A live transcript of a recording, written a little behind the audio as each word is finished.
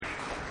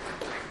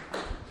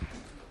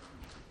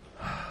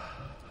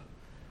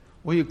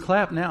Well, you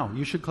clap now.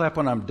 You should clap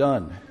when I'm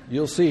done.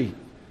 You'll see.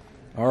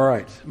 All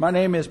right. My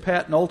name is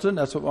Pat Knowlton.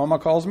 That's what Mama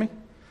calls me.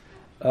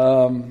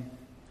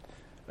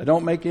 I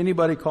don't make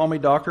anybody call me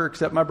doctor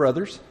except my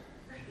brothers.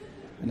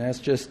 And that's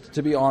just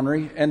to be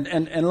ornery. And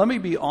let me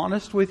be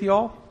honest with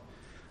y'all.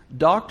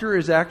 Doctor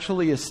is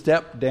actually a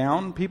step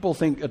down. People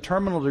think a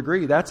terminal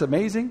degree, that's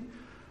amazing.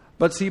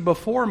 But see,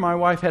 before my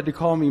wife had to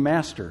call me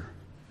master.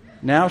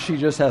 Now she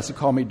just has to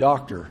call me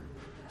doctor.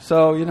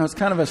 So, it's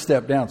kind of a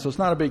step down. So it's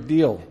not a big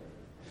deal.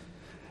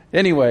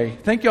 Anyway,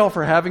 thank y'all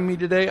for having me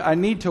today. I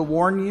need to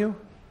warn you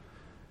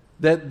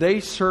that they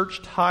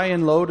searched high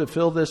and low to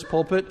fill this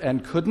pulpit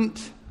and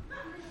couldn't.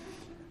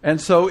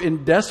 And so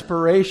in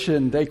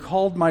desperation, they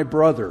called my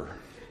brother.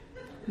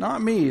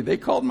 Not me. They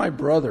called my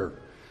brother.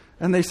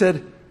 And they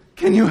said,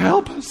 "Can you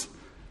help us?"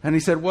 And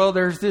he said, "Well,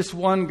 there's this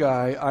one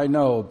guy I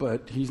know,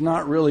 but he's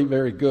not really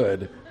very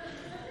good.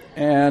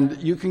 And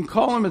you can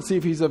call him and see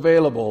if he's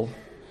available."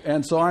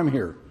 And so I'm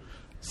here.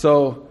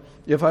 So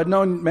if I'd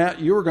known, Matt,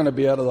 you were going to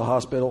be out of the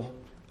hospital,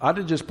 I'd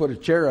have just put a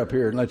chair up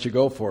here and let you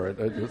go for it.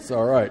 It's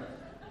all right.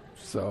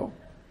 So,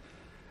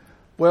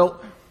 well,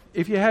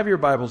 if you have your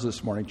Bibles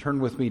this morning, turn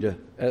with me to,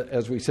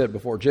 as we said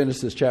before,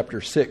 Genesis chapter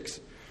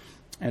 6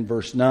 and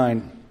verse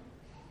 9.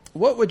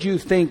 What would you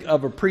think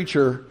of a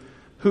preacher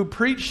who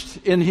preached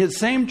in his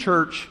same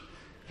church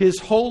his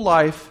whole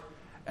life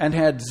and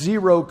had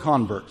 0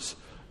 converts?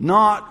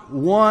 Not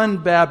one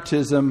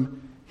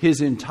baptism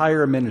his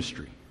entire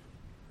ministry.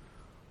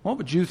 What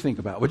would you think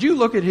about? Would you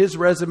look at his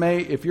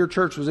resume if your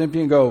church was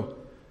empty and go,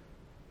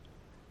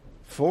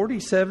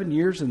 47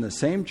 years in the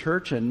same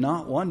church and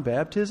not one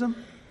baptism?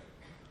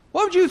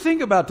 What would you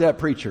think about that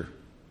preacher?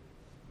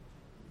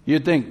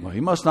 You'd think, well,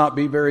 he must not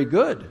be very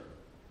good,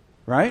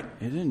 right?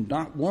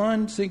 Not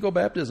one single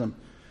baptism.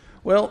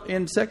 Well,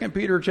 in 2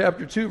 Peter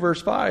chapter 2,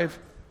 verse 5,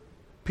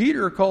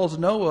 Peter calls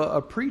Noah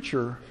a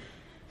preacher.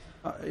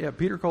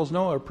 Peter calls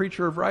Noah a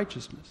preacher of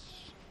righteousness.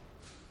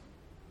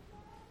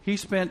 He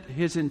spent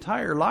his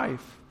entire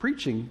life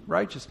preaching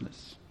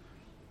righteousness.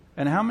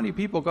 And how many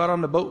people got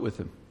on the boat with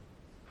him?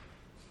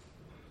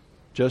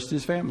 Just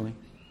his family.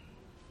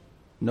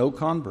 No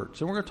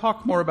converts. And we're going to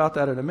talk more about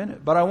that in a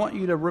minute. But I want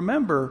you to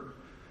remember,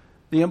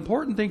 the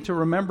important thing to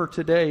remember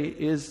today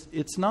is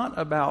it's not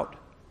about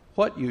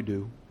what you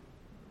do.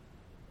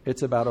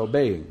 It's about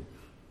obeying.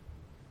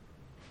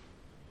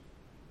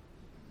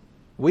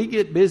 We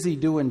get busy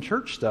doing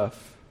church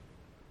stuff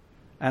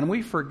and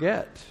we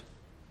forget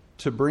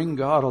to bring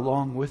God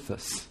along with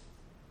us.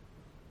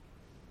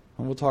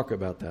 And we'll talk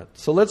about that.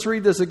 So let's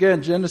read this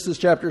again. Genesis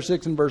chapter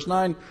 6 and verse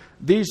 9.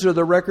 These are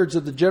the records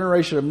of the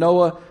generation of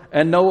Noah.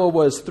 And Noah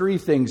was 3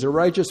 things: a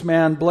righteous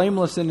man,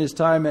 blameless in his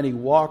time, and he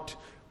walked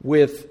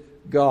with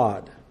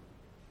God.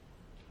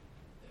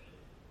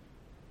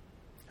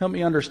 Help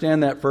me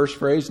understand that first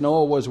phrase.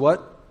 Noah was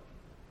what?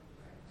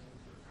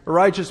 A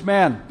righteous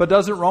man. But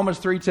doesn't Romans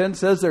 3:10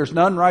 says there's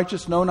none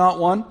righteous, no, not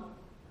one?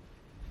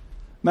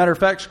 Matter of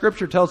fact,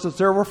 Scripture tells us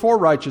there were 4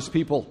 righteous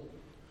people.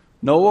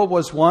 Noah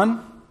was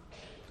one.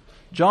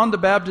 John the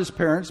Baptist's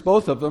parents,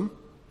 both of them,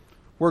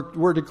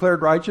 were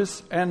declared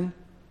righteous, and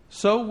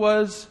so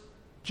was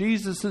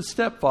Jesus'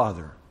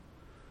 stepfather.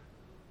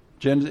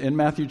 In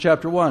Matthew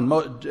chapter 1,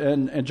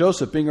 and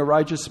Joseph, being a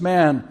righteous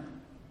man,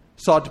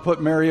 sought to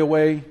put Mary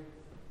away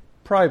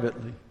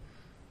privately.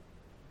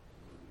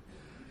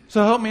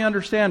 So help me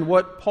understand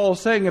what Paul's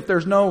saying. If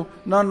there's none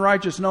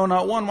righteous, no,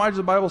 not one, why does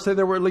the Bible say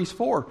there were at least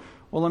 4?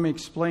 Well, let me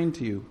explain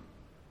to you.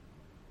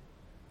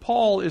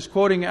 Paul is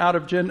quoting out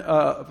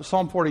of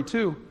Psalm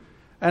 42,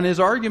 and his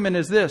argument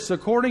is this: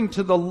 according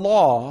to the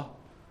law,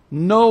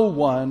 no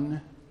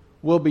one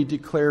will be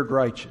declared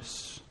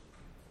righteous.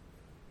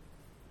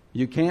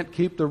 You can't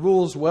keep the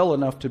rules well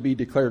enough to be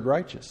declared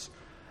righteous.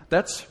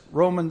 That's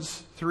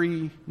Romans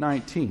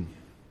 3:19.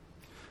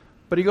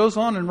 But he goes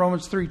on in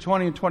Romans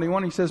 3:20 and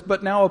 21, he says,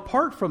 "But now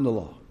apart from the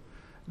law,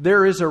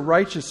 there is a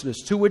righteousness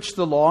to which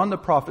the law and the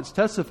prophets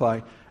testify,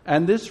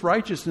 and this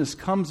righteousness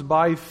comes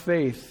by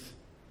faith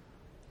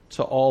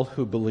to all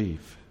who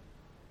believe."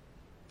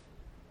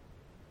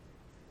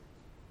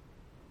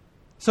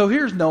 So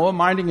here's Noah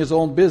minding his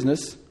own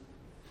business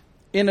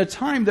in a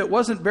time that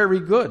wasn't very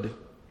good.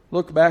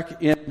 Look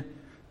back in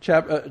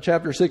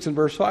chapter 6 and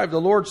verse 5.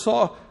 The Lord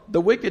saw the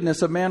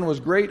wickedness of man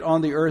was great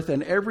on the earth,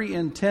 and every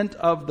intent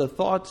of the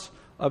thoughts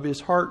of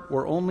his heart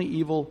were only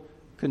evil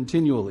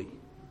continually.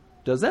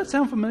 Does that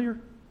sound familiar?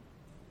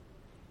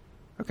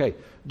 Okay,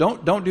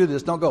 don't do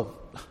this. Don't go,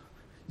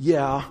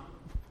 yeah,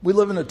 we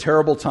live in a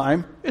terrible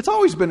time. It's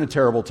always been a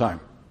terrible time.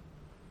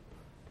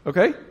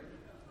 Okay?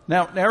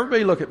 Now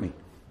everybody look at me.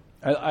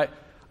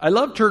 I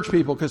love church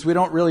people because we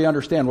don't really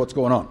understand what's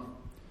going on.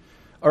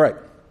 All right.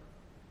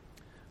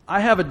 I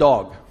have a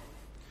dog,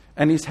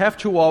 and he's half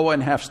Chihuahua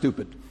and half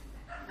stupid.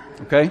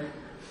 Okay?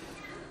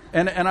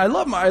 And I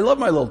love my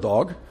little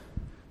dog.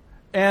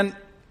 And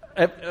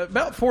at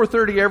about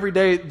 4:30 every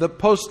day, the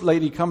post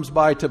lady comes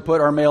by to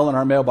put our mail in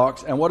our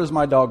mailbox. And what does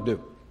my dog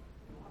do?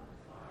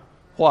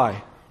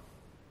 Why?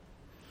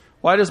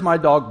 Why does my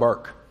dog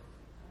bark?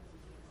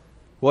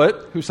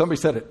 What? Somebody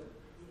said it.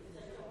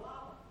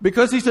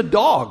 Because he's a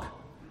dog.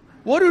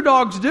 What do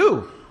dogs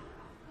do?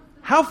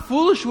 How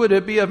foolish would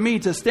it be of me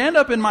to stand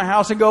up in my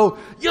house and go,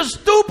 "You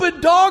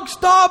stupid dog,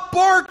 stop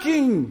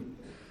barking!"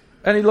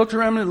 And he looks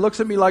around and looks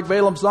at me like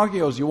Balaam's donkey. He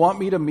goes, "You want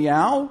me to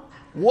meow?"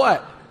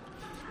 What?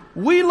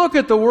 We look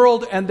at the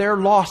world and they're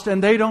lost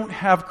and they don't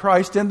have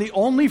Christ, and the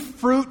only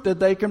fruit that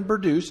they can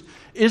produce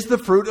is the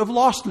fruit of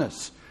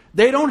lostness.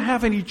 They don't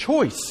have any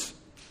choice.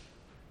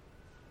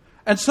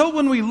 And so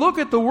when we look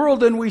at the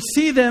world and we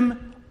see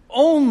them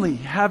only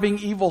having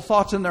evil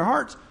thoughts in their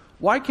hearts,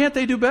 why can't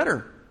they do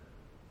better?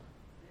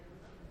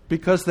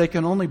 Because they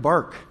can only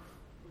bark.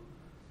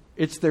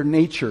 It's their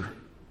nature.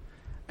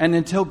 And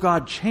until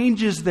God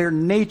changes their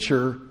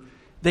nature,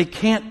 they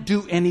can't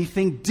do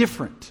anything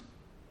different.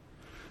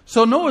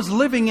 So Noah's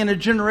living in a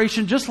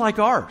generation just like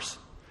ours.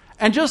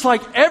 And just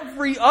like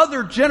every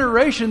other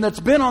generation that's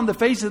been on the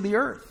face of the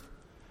earth.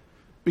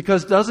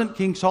 Because doesn't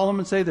King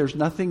Solomon say there's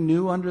nothing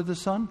new under the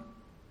sun?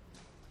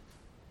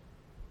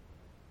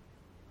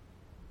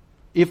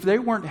 If they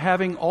weren't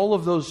having all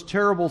of those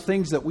terrible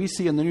things that we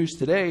see in the news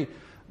today,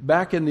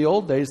 back in the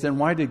old days, then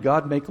why did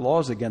God make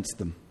laws against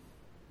them?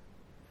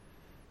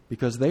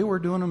 Because they were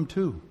doing them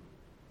too.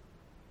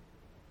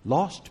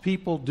 Lost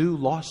people do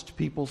lost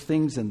people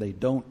things and they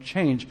don't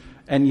change.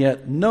 And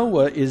yet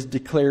Noah is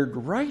declared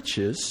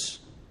righteous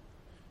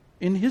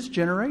in his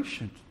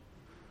generation.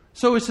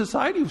 So his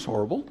society was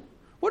horrible.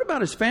 What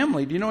about his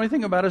family? Do you know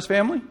anything about his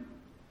family?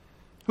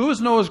 Who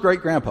was Noah's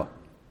great-grandpa?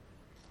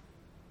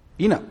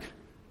 Enoch.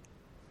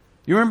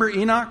 You remember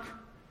Enoch?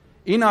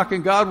 Enoch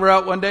and God were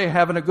out one day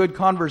having a good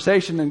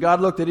conversation, and God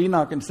looked at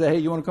Enoch and said, "Hey,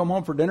 you want to come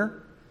home for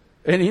dinner?"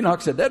 And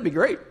Enoch said, "That'd be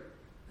great."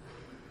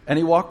 And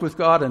he walked with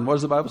God, and what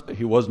does the Bible say?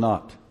 He was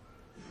not.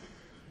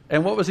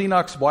 And what was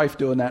Enoch's wife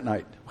doing that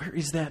night? "Where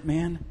is that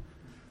man?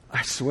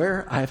 I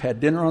swear I've had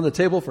dinner on the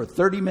table for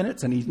 30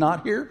 minutes and he's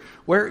not here.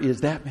 Where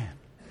is that man?"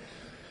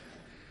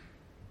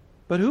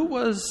 But who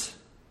was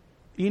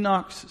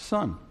Enoch's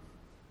son?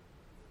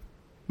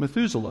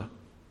 Methuselah.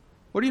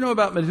 What do you know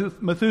about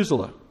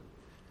Methuselah?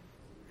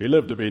 He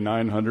lived to be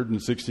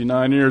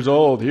 969 years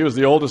old. He was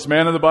the oldest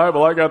man in the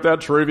Bible. I got that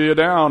trivia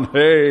down.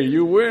 Hey,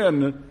 you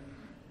win.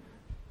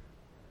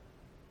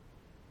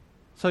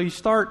 So you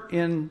start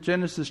in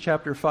Genesis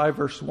chapter 5,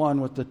 verse 1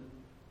 with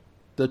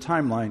the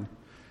timeline.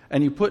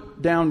 And you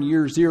put down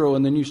year 0,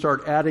 and then you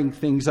start adding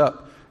things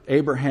up.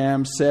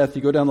 Abraham, Seth,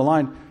 you go down the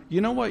line. You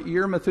know what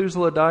year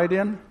Methuselah died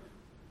in?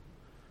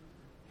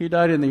 He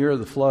died in the year of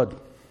the flood.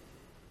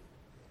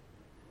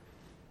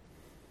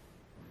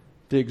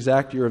 The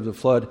exact year of the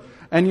flood.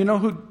 And you know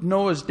who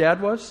Noah's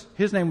dad was?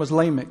 His name was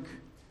Lamech.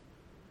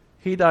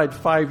 He died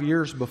 5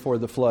 years before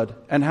the flood.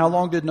 And how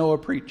long did Noah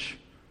preach?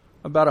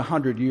 About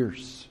 100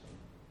 years.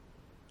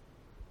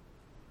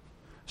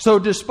 So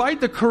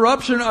despite the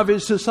corruption of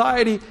his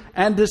society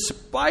and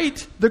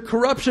despite the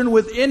corruption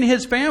within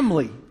his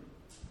family,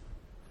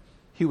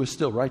 he was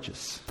still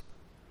righteous.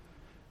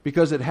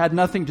 Because it had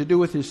nothing to do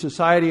with his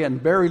society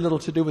and very little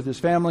to do with his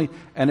family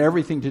and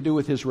everything to do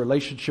with his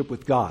relationship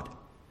with God.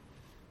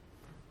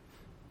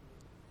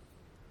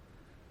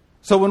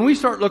 So when we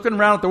start looking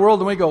around at the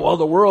world and we go, "Well,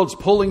 the world's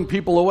pulling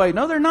people away."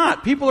 No, they're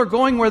not. People are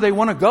going where they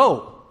want to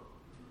go.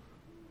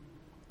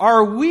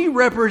 Are we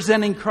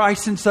representing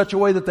Christ in such a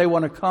way that they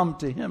want to come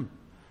to Him?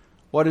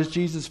 What is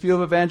Jesus' view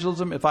of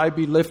evangelism? "If I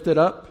be lifted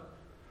up,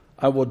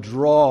 I will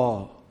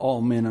draw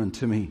all men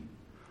unto me."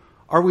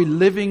 Are we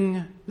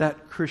living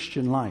that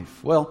Christian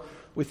life? Well,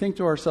 we think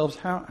to ourselves,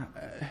 how?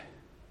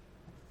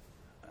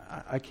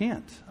 I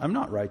can't. I'm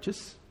not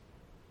righteous.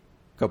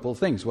 A couple of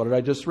things. What did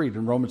I just read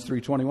in Romans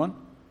 3:21?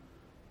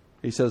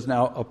 He says,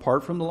 "Now,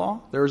 apart from the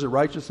law, there is a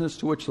righteousness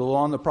to which the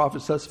law and the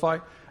prophets testify.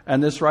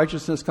 And this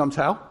righteousness comes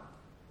how?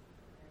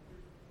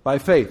 By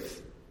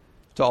faith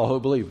to all who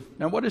believe."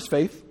 Now, what is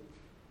faith?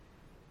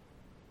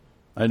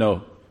 I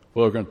know.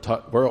 We're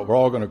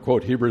all going to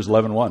quote Hebrews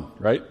 11:1,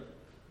 right?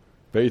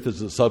 Faith is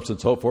the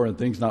substance hoped for and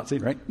things not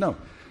seen, right? No.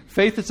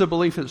 Faith is a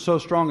belief that's so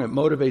strong it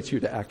motivates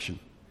you to action.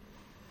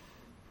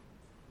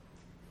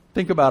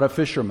 Think about a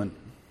fisherman.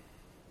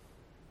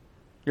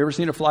 You ever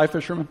seen a fly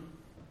fisherman?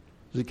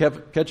 Does he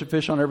catch a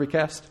fish on every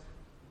cast?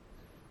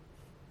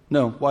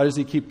 No. Why does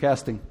he keep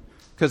casting?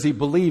 Because he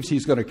believes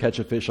he's going to catch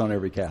a fish on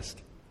every cast.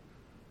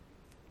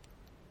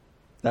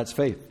 That's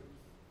faith.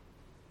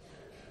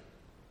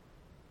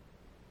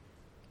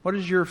 What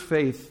does your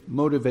faith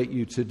motivate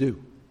you to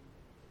do?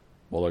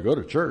 Well, I go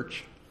to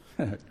church.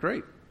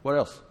 Great. What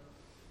else?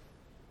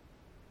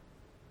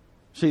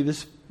 See,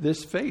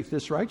 this faith,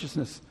 this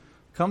righteousness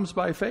comes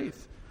by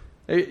faith.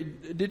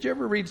 Did you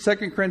ever read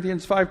 2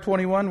 Corinthians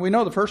 5:21? We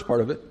know the first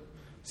part of it.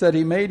 It said,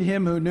 "He made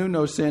him who knew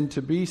no sin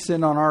to be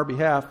sin on our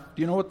behalf."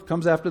 Do you know what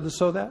comes after the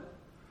 "so that"?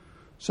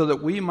 So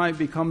that we might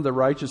become the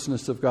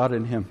righteousness of God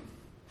in Him.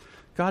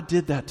 God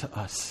did that to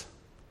us.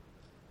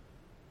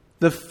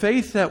 The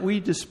faith that we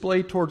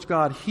display towards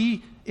God,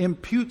 He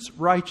imputes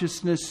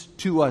righteousness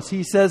to us.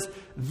 He says,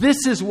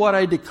 "This is what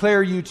I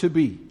declare you to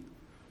be,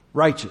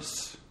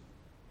 righteous."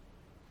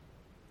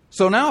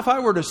 So now if I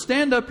were to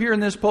stand up here in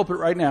this pulpit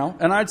right now,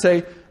 and I'd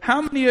say,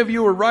 "How many of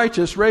you are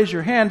righteous? Raise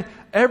your hand."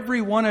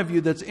 Every one of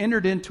you that's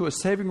entered into a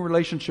saving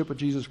relationship with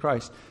Jesus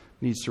Christ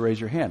needs to raise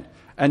your hand.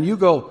 And you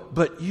go,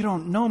 but you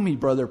don't know me,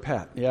 Brother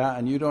Pat. Yeah,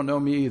 and you don't know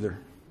me either.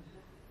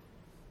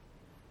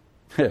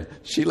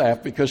 She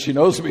laughed because she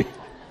knows me.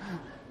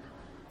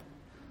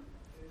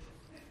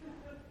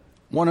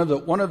 One of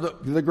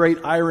the great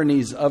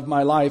ironies of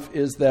my life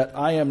is that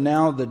I am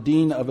now the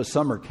dean of a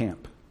summer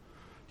camp.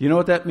 You know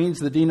what that means,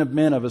 the dean of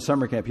men of a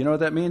summer camp? You know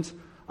what that means?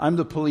 I'm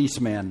the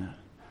policeman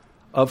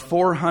of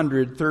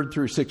 400 third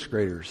through sixth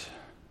graders.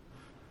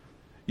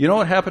 You know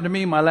what happened to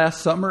me my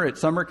last summer at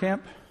summer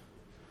camp?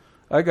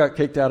 I got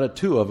kicked out of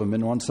 2 of them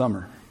in one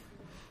summer.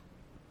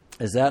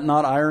 Is that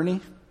not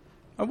irony?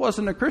 I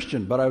wasn't a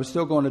Christian, but I was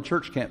still going to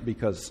church camp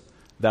because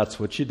that's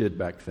what you did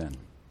back then.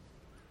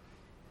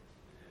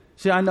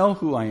 See, I know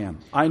who I am.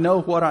 I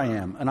know what I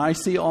am. And I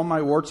see all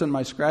my warts and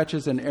my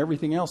scratches and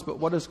everything else. But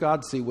what does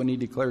God see when He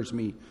declares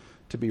me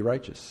to be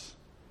righteous?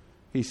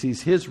 He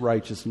sees His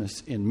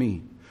righteousness in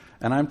me.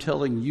 And I'm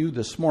telling you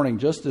this morning,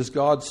 just as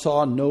God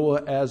saw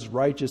Noah as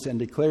righteous and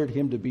declared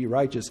him to be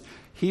righteous,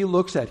 He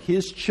looks at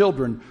His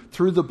children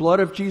through the blood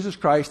of Jesus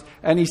Christ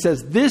and He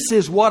says, this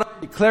is what I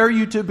declare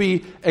you to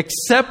be.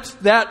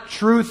 Accept that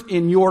truth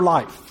in your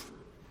life.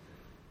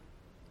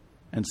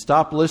 And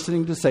stop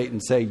listening to Satan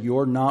say,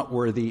 you're not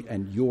worthy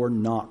and you're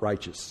not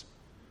righteous.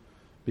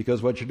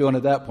 Because what you're doing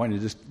at that point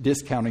is just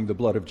discounting the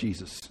blood of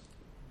Jesus.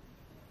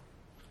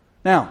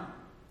 Now,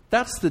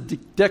 that's the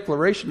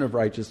declaration of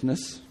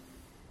righteousness.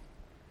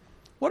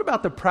 What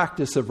about the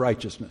practice of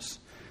righteousness?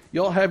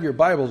 You all have your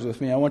Bibles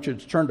with me. I want you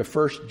to turn to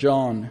 1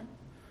 John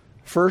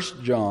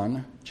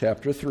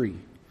chapter 3.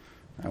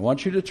 I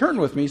want you to turn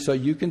with me so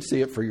you can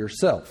see it for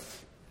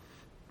yourself.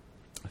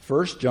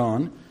 1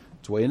 John,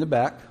 it's way in the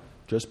back,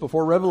 just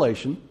before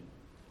Revelation.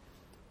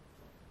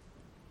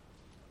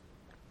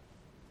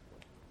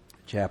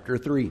 Chapter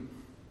 3.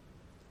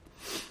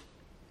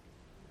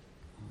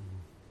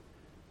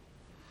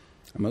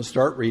 I'm going to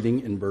start reading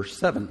in verse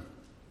 7.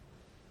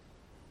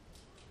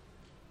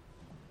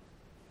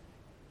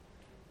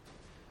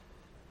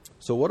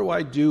 So what do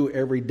I do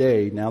every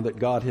day now that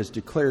God has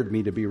declared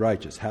me to be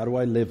righteous? How do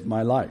I live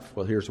my life?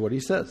 Well, here's what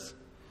he says.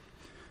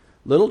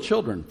 Little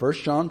children, 1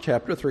 John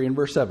chapter 3 and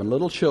verse 7.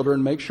 Little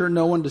children, make sure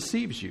no one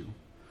deceives you.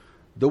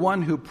 The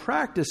one who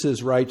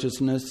practices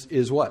righteousness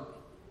is what?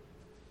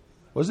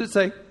 What does it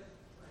say?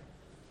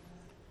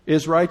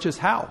 Is righteous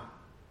how?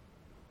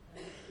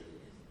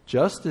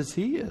 Just as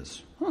he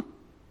is.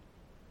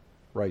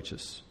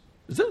 Righteous.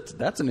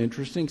 That's an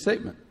interesting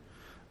statement.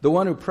 The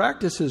one who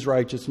practices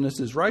righteousness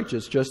is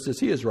righteous just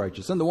as he is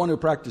righteous. And the one who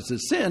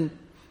practices sin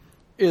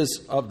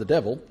is of the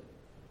devil.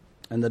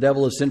 And the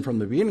devil is sin from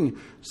the beginning.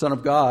 Son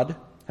of God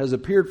has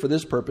appeared for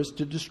this purpose,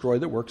 to destroy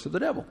the works of the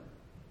devil.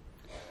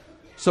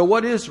 So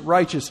what is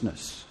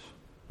righteousness?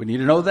 We need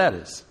to know what that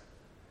is.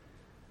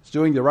 It's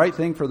doing the right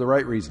thing for the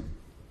right reason.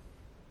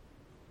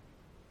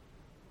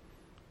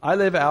 I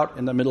live out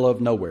in the middle of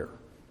nowhere.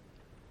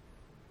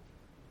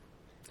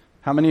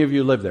 How many of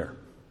you live there?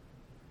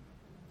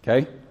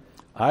 Okay.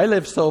 I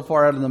live so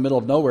far out in the middle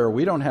of nowhere,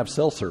 we don't have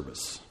cell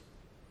service.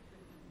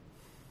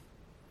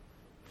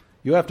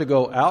 You have to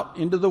go out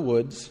into the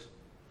woods,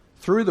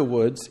 through the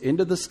woods,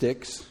 into the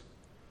sticks,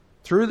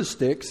 through the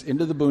sticks,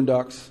 into the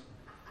boondocks,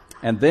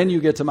 and then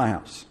you get to my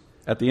house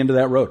at the end of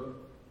that road.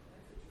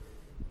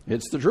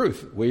 It's the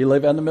truth. We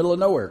live in the middle of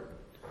nowhere.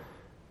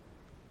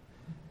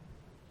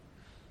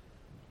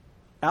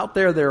 Out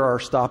there are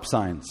stop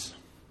signs.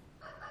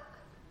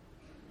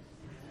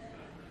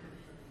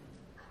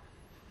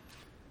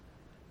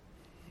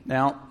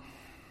 Now,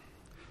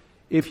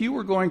 if you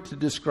were going to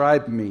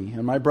describe me,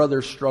 and my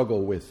brothers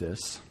struggle with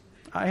this,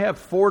 I have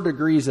 4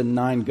 degrees and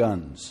 9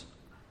 guns.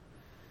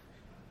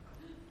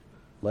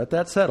 Let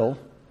that settle.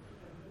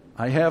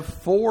 I have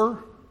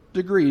 4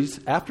 degrees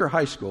after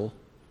high school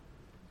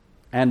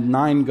and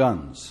 9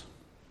 guns.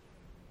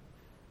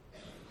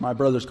 My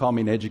brothers call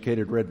me an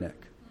educated redneck.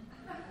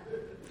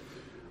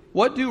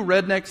 What do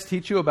rednecks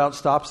teach you about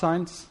stop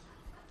signs?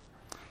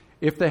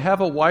 If they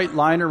have a white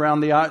line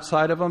around the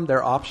outside of them,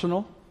 they're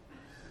optional.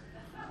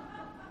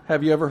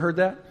 Have you ever heard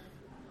that?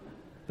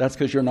 That's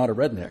because you're not a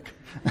redneck.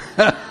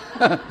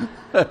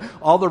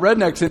 All the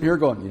rednecks in here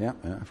going, yeah,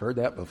 I've heard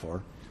that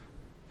before.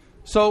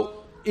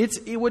 So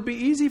it would be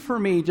easy for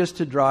me just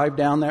to drive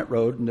down that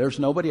road, and there's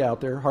nobody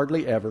out there,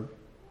 hardly ever.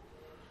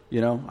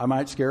 You know, I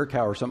might scare a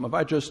cow or something if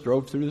I just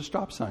drove through the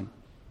stop sign.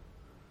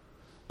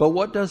 But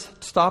what does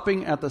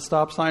stopping at the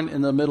stop sign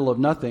in the middle of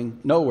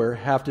nowhere,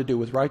 have to do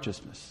with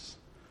righteousness?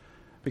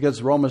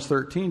 Because Romans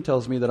 13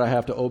 tells me that I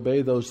have to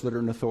obey those that are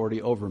in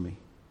authority over me.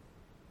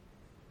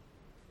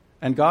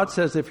 And God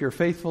says if you're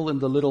faithful in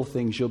the little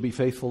things, you'll be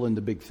faithful in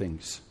the big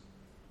things.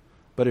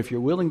 But if you're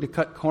willing to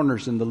cut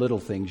corners in the little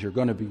things, you're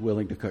going to be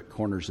willing to cut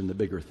corners in the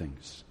bigger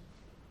things.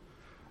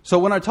 So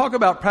when I talk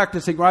about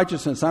practicing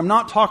righteousness, I'm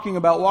not talking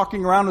about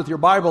walking around with your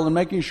Bible and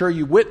making sure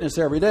you witness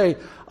every day.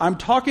 I'm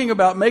talking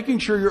about making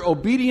sure you're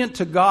obedient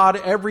to God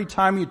every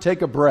time you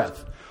take a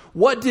breath.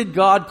 What did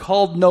God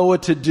call Noah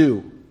to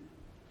do?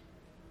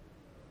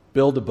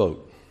 Build a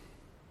boat.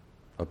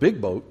 A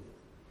big boat.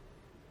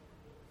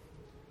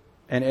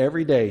 And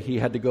every day he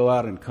had to go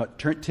out and cut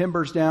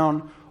timbers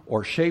down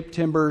or shape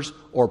timbers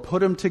or put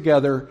them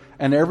together.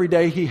 And every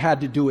day he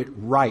had to do it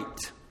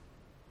right.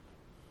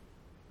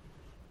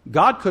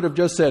 God could have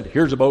just said,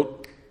 here's a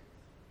boat.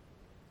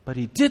 But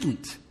he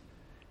didn't.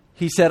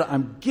 He said,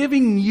 I'm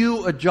giving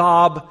you a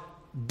job.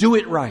 Do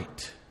it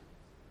right.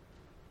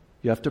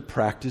 You have to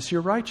practice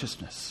your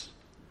righteousness.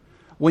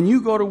 When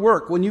you go to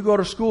work, when you go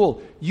to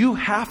school, you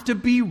have to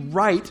be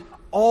right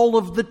all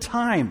of the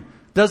time.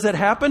 Does that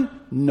happen?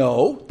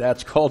 No,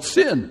 that's called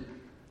sin.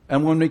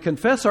 And when we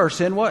confess our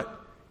sin, what?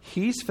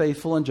 He's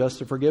faithful and just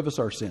to forgive us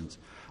our sins.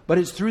 But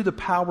it's through the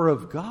power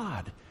of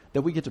God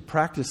that we get to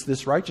practice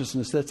this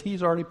righteousness that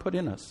He's already put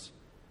in us.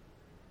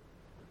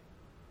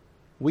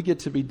 We get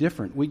to be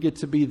different. We get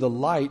to be the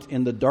light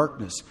in the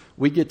darkness.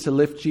 We get to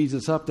lift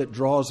Jesus up that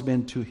draws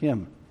men to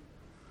Him.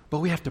 But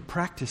we have to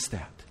practice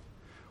that.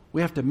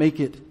 We have to make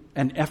it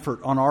an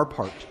effort on our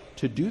part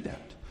to do that.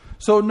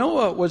 So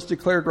Noah was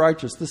declared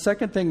righteous. The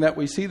second thing that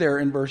we see there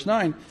in verse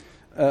 9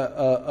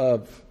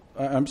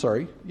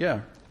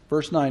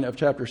 verse 9 of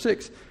chapter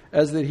 6,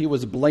 as that he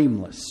was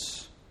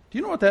blameless. Do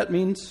you know what that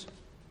means?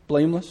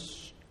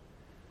 Blameless?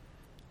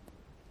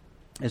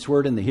 This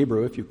word in the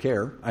Hebrew, if you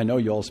care, I know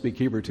you all speak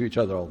Hebrew to each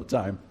other all the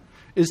time,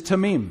 is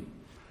tamim.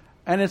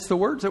 And it's the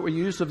words that were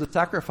used of the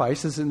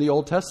sacrifices in the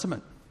Old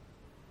Testament.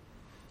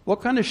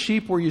 What kind of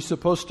sheep were you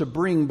supposed to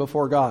bring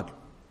before God?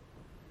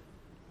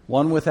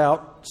 One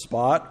without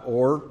spot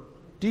or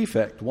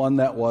defect. One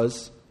that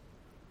was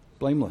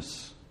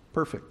blameless,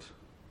 perfect.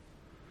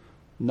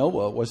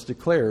 Noah was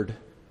declared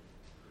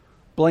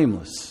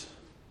blameless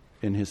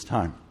in his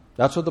time.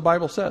 That's what the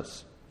Bible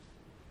says.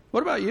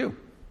 What about you?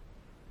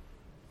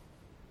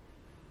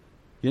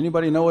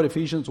 Anybody know what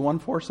Ephesians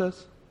 1:4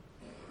 says?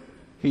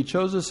 He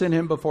chose us in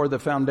Him before the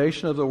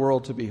foundation of the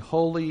world to be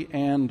holy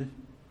and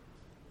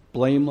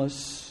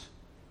blameless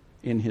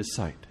in His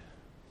sight.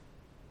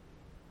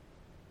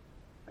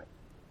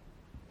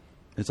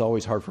 It's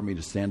always hard for me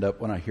to stand up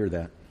when I hear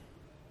that.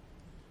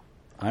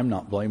 I'm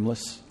not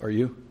blameless. Are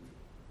you?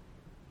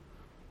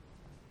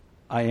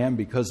 I am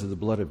because of the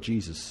blood of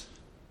Jesus.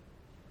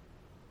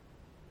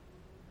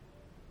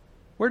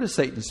 Where does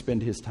Satan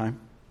spend his time?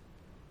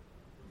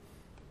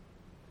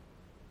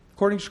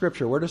 According to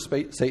Scripture, where does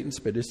Satan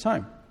spend his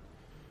time?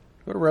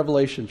 Go to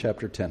Revelation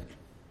chapter 10.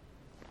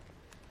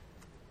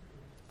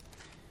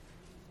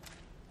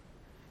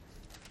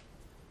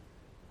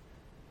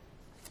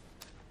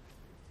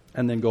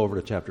 And then go over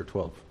to chapter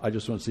 12. I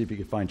just want to see if you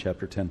can find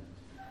chapter 10.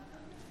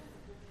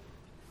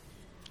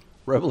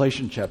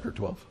 Revelation chapter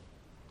 12.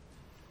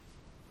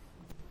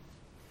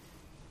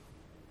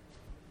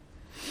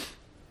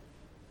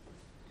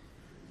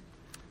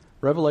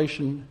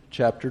 Revelation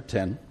chapter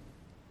 10.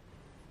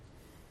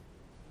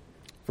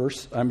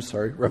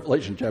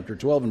 Revelation chapter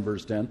 12 and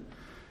verse 10.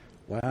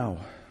 Wow.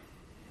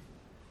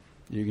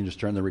 You can just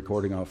turn the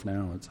recording off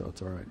now. It's all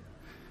right.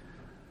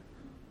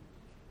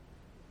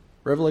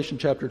 Revelation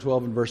chapter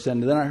 12 and verse 10.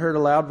 Then I heard a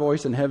loud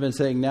voice in heaven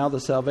saying, now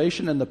the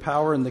salvation and the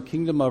power and the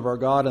kingdom of our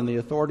God and the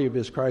authority of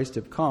His Christ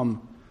have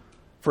come.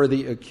 For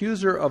the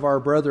accuser of our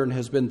brethren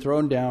has been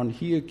thrown down.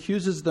 He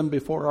accuses them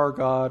before our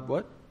God.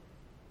 What?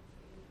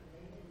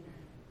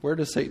 Where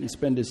does Satan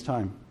spend his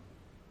time?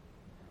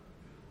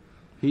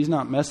 He's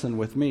not messing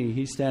with me.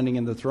 He's standing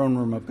in the throne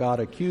room of God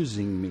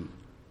accusing me.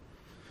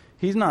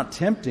 He's not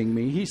tempting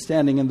me. He's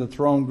standing in the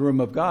throne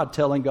room of God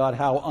telling God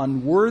how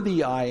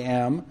unworthy I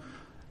am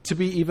to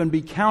even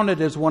be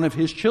counted as one of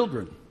His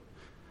children.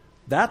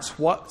 That's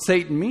what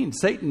Satan means.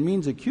 Satan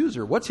means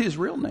accuser. What's his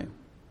real name?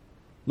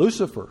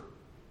 Lucifer,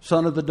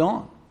 son of the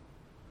dawn.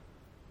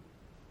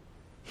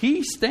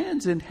 He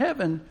stands in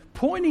heaven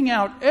pointing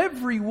out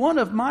every one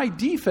of my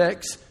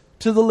defects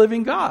to the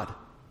living God.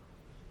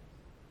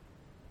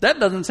 That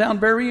doesn't sound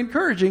very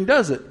encouraging,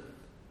 does it?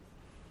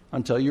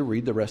 Until you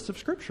read the rest of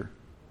Scripture.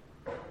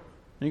 And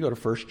you go to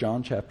 1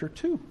 John chapter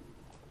 2.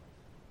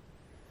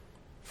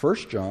 1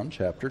 John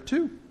chapter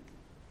 2.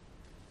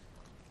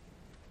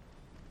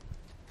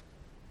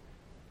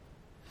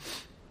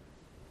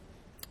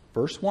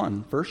 Verse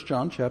 1. 1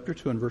 John chapter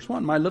 2 and verse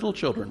 1. My little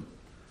children,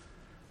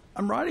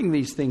 I'm writing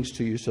these things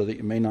to you so that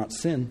you may not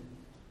sin.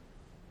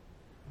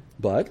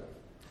 But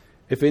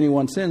if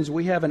anyone sins,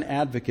 we have an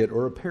advocate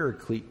or a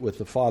paraclete with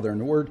the Father.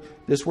 And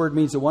this word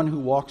means the one who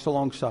walks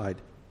alongside.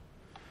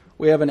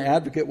 We have an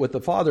advocate with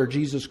the Father,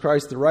 Jesus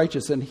Christ the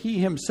righteous, and He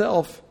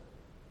Himself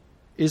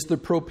is the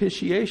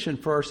propitiation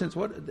for our sins.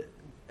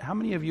 How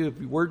many of you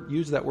have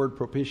used that word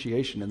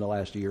propitiation in the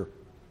last year?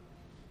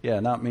 Yeah,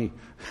 not me.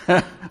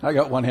 I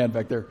got one hand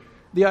back there.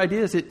 The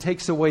idea is it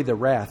takes away the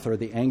wrath or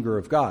the anger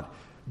of God.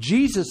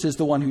 Jesus is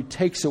the one who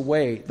takes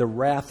away the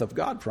wrath of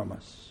God from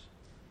us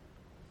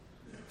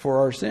for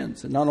our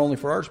sins. And not only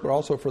for ours, but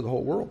also for the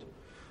whole world.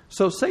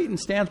 So Satan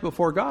stands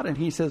before God and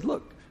he says,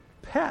 look,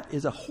 Pat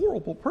is a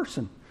horrible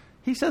person.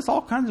 He says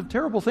all kinds of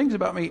terrible things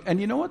about me.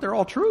 And you know what? They're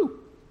all true.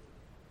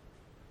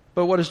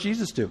 But what does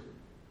Jesus do?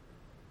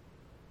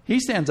 He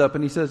stands up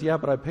and he says, yeah,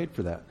 but I paid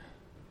for that.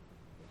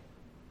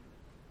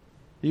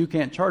 You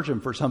can't charge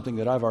him for something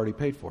that I've already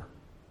paid for.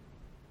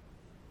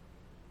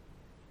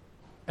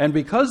 And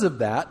because of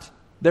that,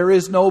 there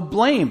is no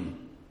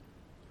blame.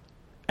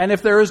 And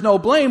if there is no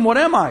blame, what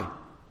am I?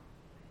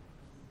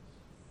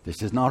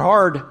 This is not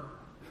hard.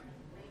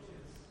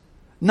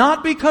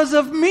 Not because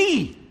of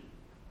me,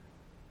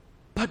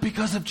 but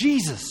because of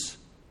Jesus.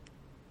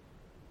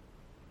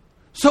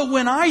 So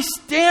when I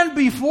stand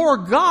before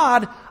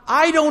God,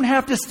 I don't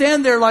have to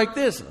stand there like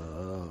this.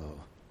 Oh,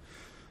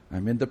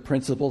 I'm in the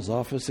principal's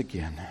office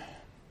again.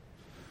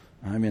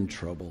 I'm in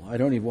trouble. I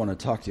don't even want to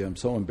talk to you. I'm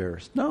so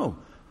embarrassed. No,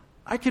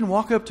 I can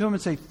walk up to him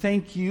and say,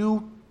 thank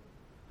you.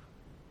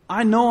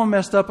 I know I'm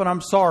messed up and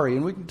I'm sorry.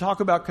 And we can talk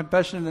about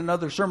confession in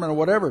another sermon or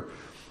whatever.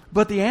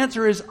 But the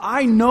answer is,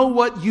 I know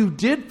what you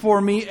did for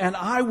me, and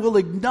I will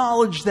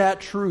acknowledge that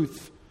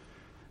truth.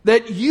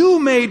 That you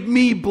made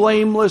me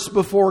blameless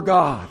before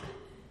God.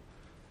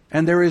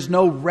 And there is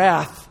no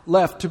wrath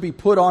left to be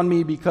put on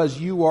me because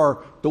you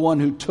are the one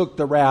who took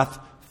the wrath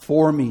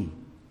for me.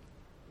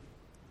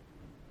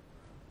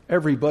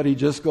 Everybody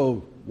just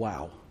go,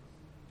 wow.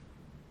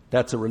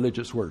 That's a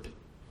religious word.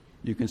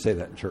 You can say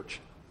that in church.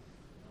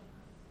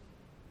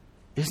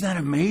 Isn't that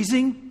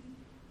amazing?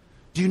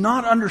 Do you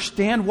not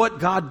understand what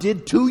God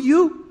did to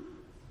you?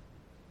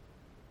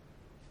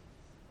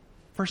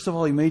 First of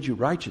all, He made you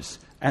righteous.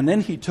 And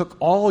then He took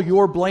all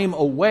your blame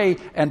away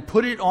and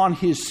put it on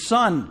His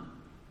Son.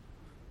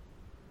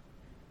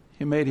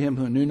 He made Him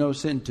who knew no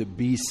sin to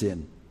be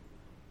sin.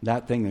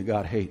 That thing that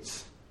God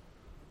hates.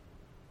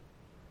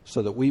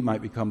 So that we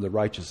might become the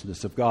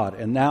righteousness of God.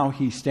 And now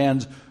He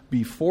stands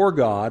before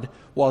God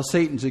while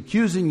Satan's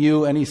accusing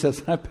you, and He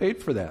says, I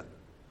paid for that.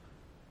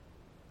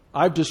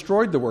 I've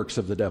destroyed the works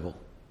of the devil.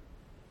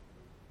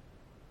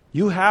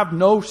 You have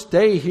no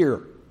stay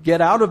here.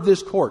 Get out of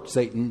this court,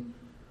 Satan.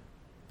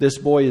 This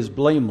boy is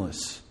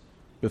blameless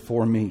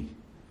before me.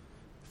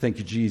 Thank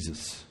you,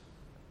 Jesus.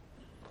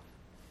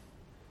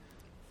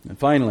 And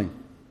finally,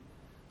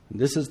 and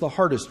this is the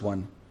hardest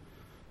one.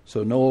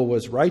 So Noah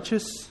was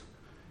righteous.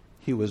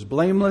 He was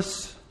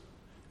blameless.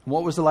 And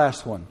what was the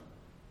last one?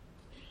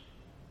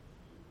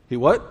 He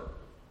what?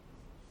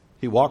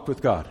 He walked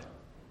with God.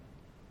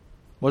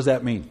 What does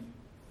that mean?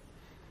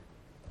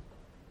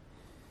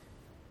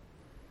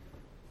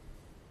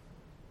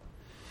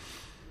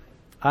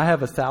 I have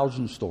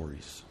 1,000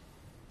 stories.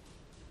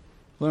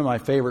 One of my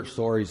favorite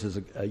stories is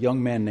a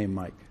young man named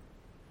Mike.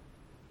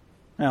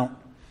 Now,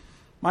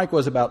 Mike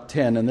was about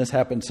 10, and this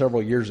happened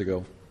several years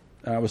ago.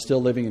 I was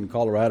still living in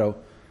Colorado.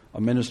 I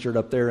ministered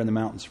up there in the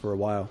mountains for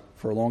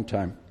a long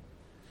time.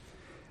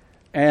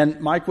 And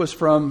Mike was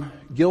from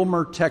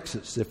Gilmer,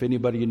 Texas. If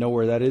anybody you know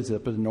where that is,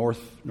 up in the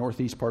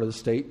northeast part of the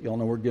state. You all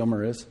know where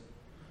Gilmer is.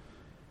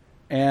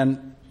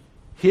 And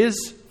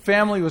his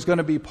family was going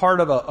to be part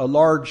of a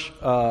large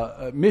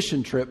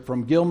mission trip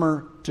from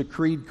Gilmer to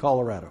Creede,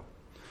 Colorado.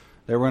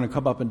 They were going to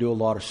come up and do a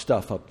lot of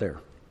stuff up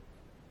there.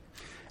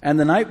 And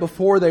the night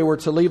before they were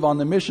to leave on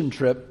the mission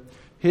trip,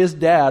 his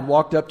dad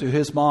walked up to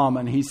his mom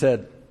and he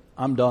said,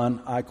 I'm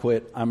done, I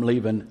quit, I'm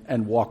leaving,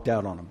 and walked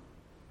out on him.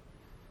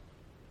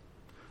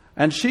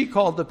 And she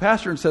called the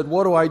pastor and said,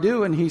 what do I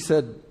do? And he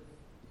said,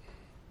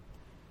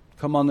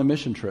 come on the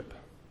mission trip.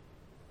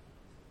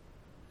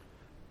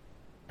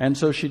 And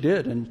so she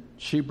did, and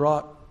she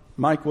brought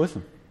Mike with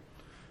him.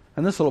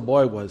 And this little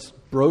boy was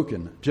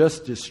broken,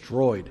 just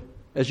destroyed.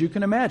 As you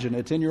can imagine,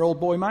 a 10-year-old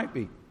boy might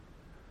be.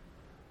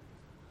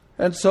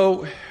 And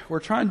so we're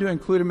trying to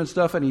include him in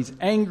stuff, and he's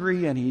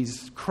angry, and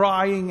he's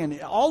crying,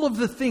 and all of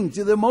the things,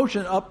 the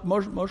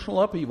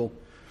emotional upheaval.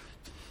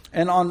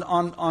 And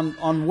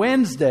on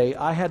Wednesday,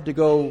 I had to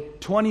go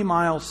 20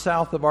 miles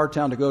south of our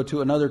town to go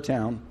to another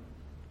town.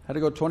 I had to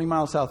go 20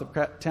 miles south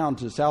of town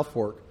to South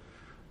Fork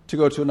to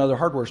go to another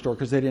hardware store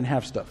because they didn't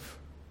have stuff.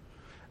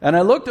 And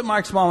I looked at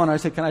Mike's mom and I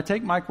said, can I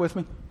take Mike with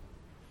me?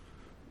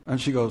 And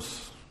she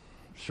goes,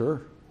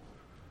 sure.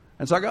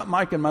 And so I got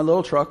Mike in my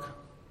little truck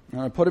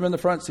and I put him in the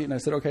front seat and I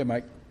said, okay,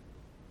 Mike,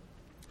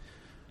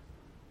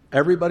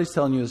 everybody's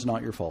telling you it's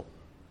not your fault.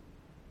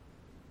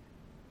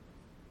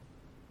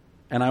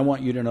 And I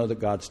want you to know that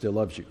God still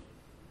loves you.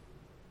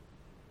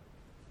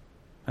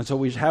 And so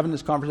we were having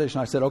this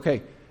conversation. I said,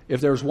 okay,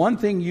 if there's one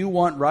thing you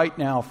want right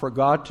now for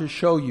God to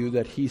show you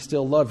that He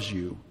still loves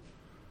you,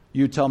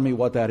 you tell me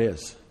what that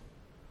is.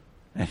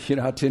 And you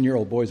know how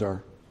 10-year-old boys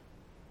are.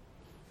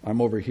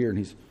 I'm over here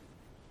and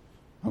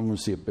I want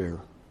to see a bear.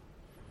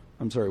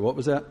 I'm sorry, what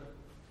was that?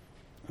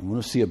 I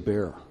want to see a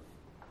bear.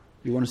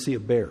 You want to see a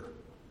bear?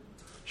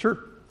 Sure.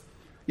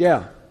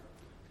 Yeah.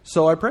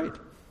 So I prayed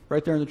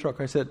right there in the truck.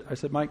 I said,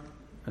 Mike,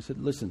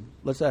 listen,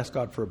 let's ask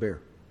God for a bear.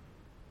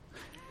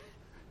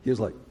 He was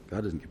like,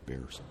 God doesn't give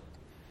bears.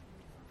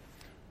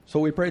 So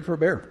we prayed for a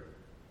bear.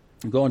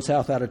 I'm going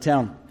south out of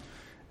town.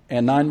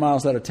 And 9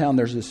 miles out of town,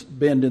 there's this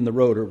bend in the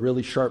road, a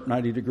really sharp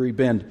 90-degree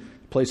bend,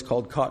 a place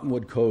called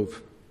Cottonwood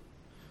Cove.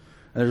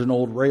 And there's an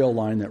old rail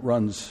line that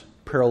runs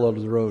parallel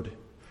to the road.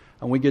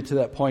 And we get to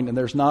that point, and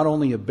there's not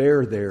only a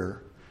bear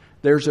there,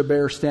 there's a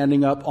bear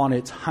standing up on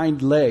its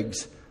hind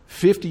legs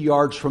 50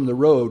 yards from the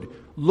road,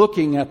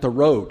 looking at the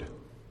road.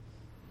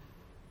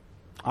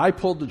 I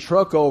pulled the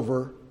truck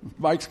over.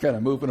 Mike's kind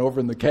of moving over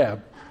in the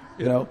cab,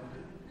 you know.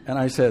 And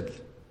I said,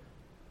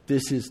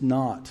 this is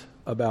not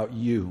about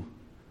you.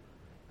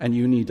 And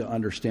you need to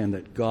understand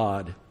that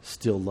God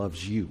still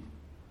loves you.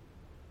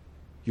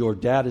 Your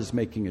dad is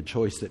making a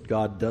choice that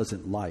God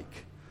doesn't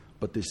like,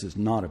 but this is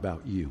not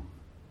about you.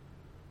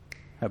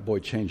 That boy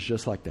changed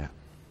just like that.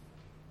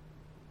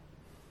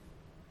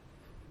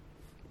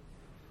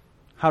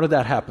 How did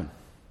that happen?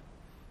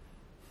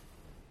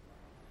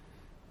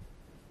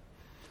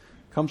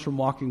 It comes from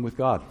walking with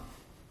God.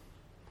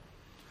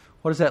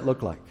 What does that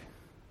look like?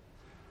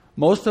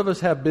 Most of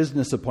us have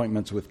business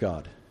appointments with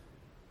God.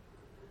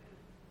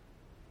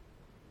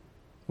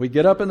 We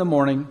get up in the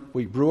morning,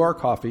 we brew our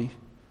coffee,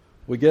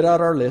 we get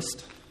out our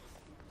list.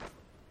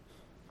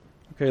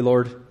 Okay,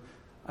 Lord,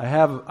 I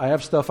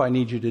have stuff I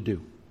need you to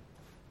do.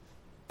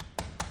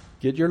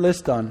 Get your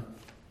list done.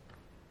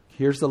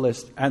 Here's the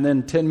list. And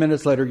then 10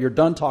 minutes later, you're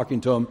done talking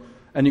to him,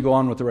 and you go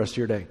on with the rest of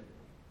your day.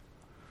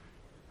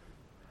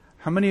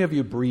 How many of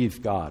you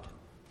breathe God?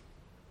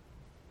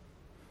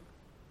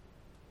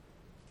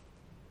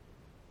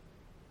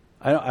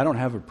 I don't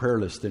have a prayer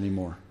list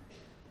anymore.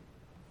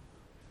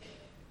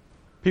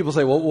 People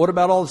say, well, what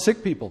about all the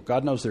sick people?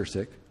 God knows they're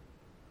sick.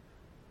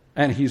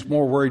 And he's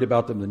more worried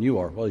about them than you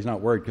are. Well, he's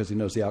not worried because he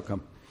knows the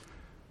outcome.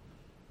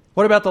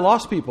 What about the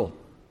lost people?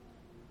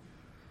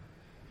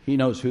 He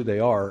knows who they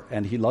are,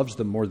 and he loves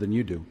them more than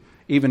you do.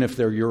 Even if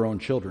they're your own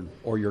children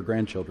or your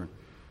grandchildren.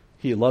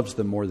 He loves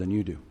them more than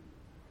you do.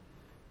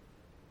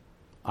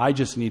 I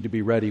just need to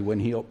be ready when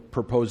he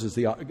opens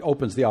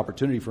the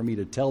opportunity for me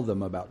to tell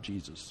them about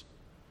Jesus.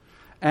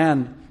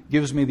 And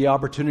gives me the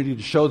opportunity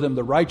to show them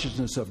the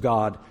righteousness of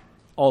God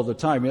all the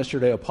time.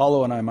 Yesterday,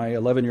 Apollo and I, my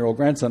 11-year-old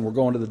grandson, were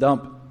going to the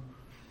dump.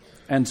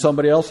 And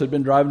somebody else had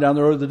been driving down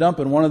the road to the dump,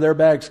 and one of their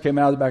bags came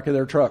out of the back of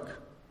their truck.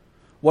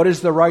 What is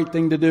the right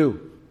thing to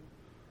do?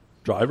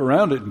 Drive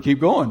around it and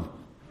keep going.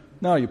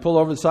 No, you pull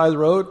over the side of the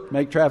road,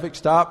 make traffic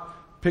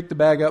stop, pick the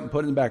bag up and put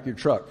it in the back of your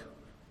truck.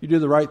 You do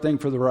the right thing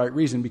for the right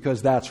reason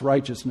because that's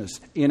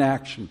righteousness in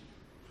action.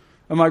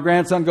 And my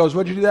grandson goes,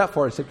 what'd you do that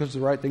for? I said, because it's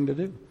the right thing to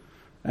do.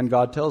 And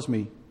God tells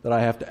me that I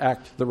have to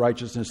act the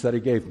righteousness that he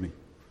gave me.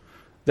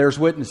 There's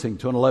witnessing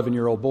to an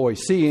 11-year-old boy,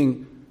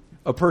 seeing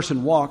a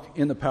person walk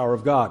in the power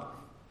of God.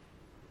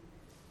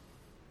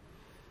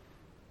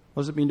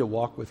 What does it mean to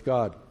walk with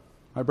God?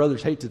 My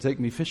brothers hate to take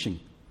me fishing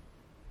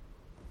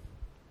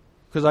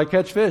because I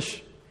catch fish.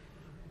 And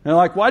they're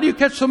like, why do you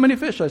catch so many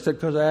fish? I said,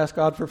 because I ask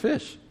God for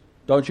fish.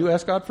 Don't you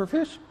ask God for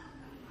fish?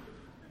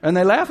 And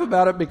they laugh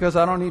about it because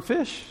I don't eat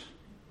fish.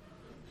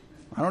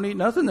 I don't eat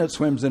nothing that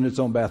swims in its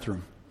own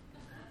bathroom.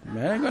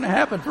 That ain't going to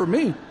happen for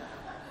me.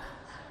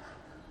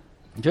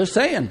 Just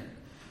saying.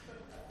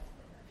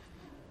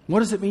 What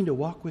does it mean to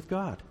walk with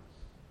God?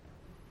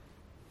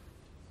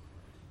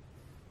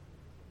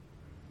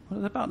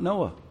 What about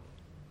Noah?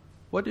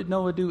 What did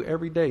Noah do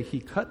every day?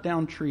 He cut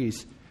down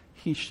trees.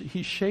 He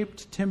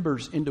shaped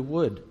timbers into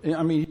wood.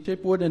 He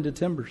shaped wood into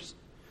timbers.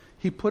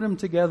 He put them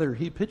together.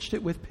 He pitched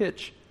it with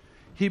pitch.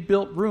 He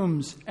built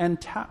rooms and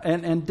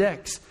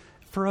decks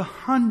for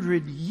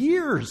 100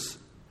 years.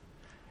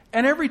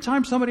 And every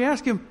time somebody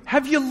asked him,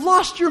 have you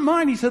lost your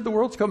mind? He said, the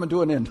world's coming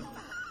to an end.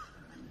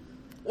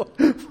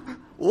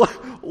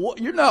 What?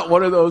 You're not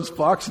one of those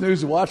Fox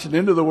News watching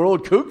Into the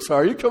World kooks,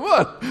 are you? Come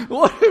on.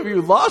 What, have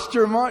you lost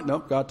your mind?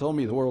 Nope, God told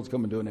me the world's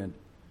coming to an end.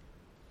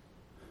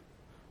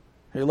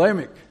 Hey,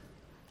 Lamech,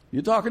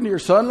 you talking to your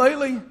son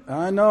lately?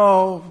 I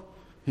know.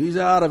 He's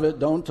out of it.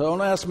 Don't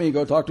ask me.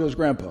 Go talk to his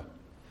grandpa.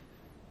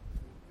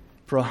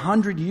 For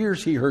 100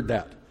 years he heard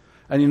that.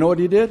 And you know what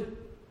he did?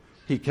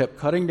 He kept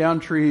cutting down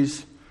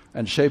trees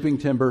and shaping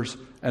timbers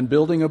and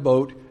building a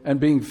boat and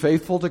being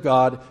faithful to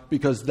God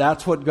because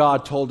that's what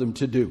God told him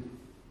to do.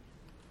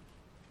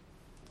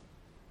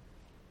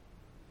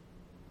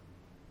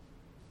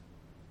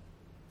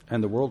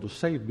 And the world was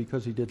saved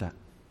because he did that.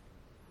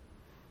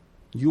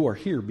 You are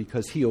here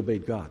because he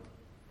obeyed God.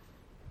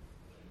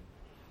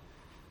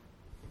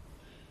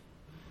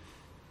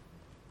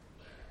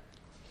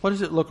 What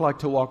does it look like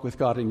to walk with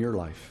God in your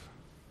life?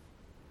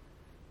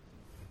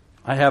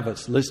 I have a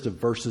list of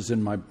verses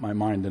in my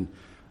mind, and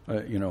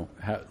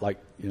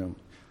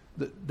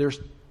there's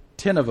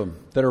 10 of them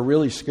that are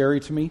really scary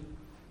to me.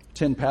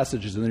 10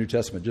 passages in the New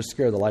Testament just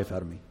scare the life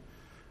out of me.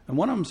 And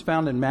one of them is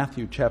found in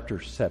Matthew chapter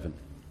 7.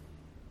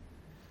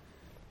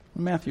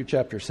 Matthew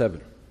chapter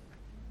 7.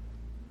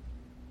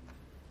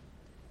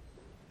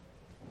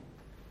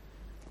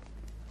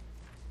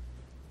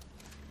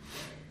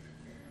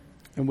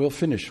 And we'll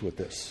finish with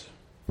this.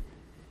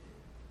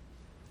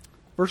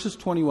 Verses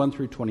 21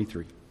 through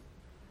 23.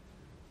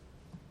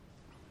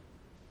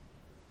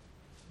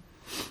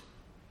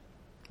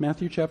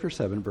 Matthew chapter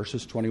 7,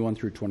 verses 21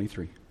 through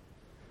 23.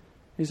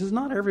 He says,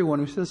 not everyone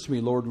who says to me,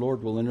 Lord,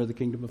 Lord, will enter the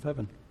kingdom of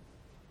heaven.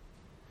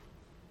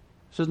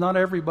 He says, not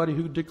everybody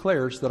who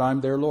declares that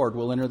I'm their Lord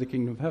will enter the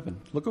kingdom of heaven.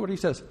 Look at what he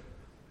says.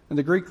 And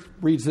the Greek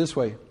reads this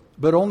way,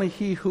 but only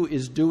he who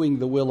is doing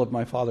the will of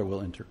my Father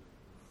will enter.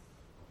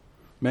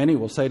 Many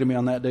will say to me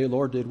on that day,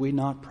 Lord, did we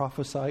not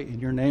prophesy in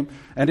your name?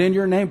 And in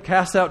your name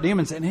cast out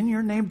demons, and in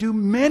your name do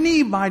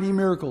many mighty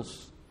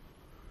miracles.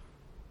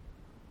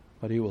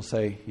 But he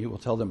will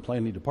tell them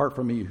plainly, depart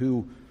from me,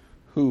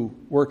 who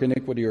work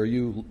iniquity, or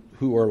you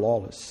who are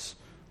lawless,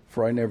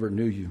 for I never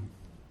knew you.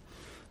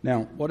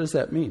 Now, what does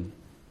that mean?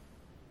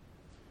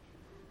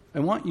 I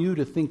want you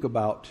to think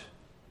about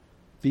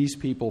these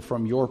people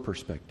from your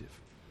perspective.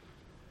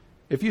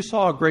 If you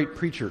saw a great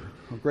preacher,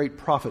 a great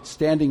prophet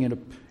standing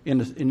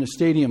in a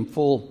stadium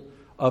full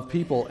of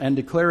people and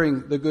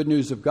declaring the good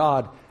news of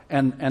God,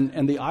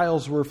 and the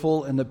aisles were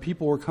full and the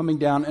people were coming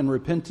down in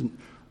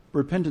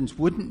repentance,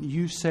 wouldn't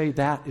you say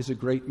that is a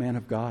great man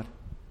of God?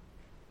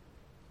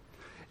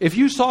 If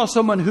you saw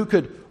someone who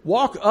could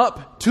walk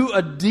up to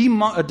a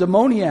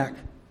demoniac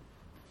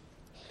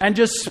and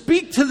just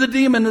speak to the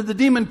demon, and the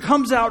demon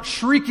comes out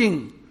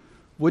shrieking,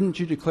 wouldn't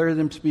you declare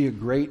them to be a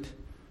great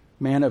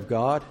man of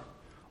God?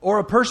 Or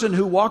a person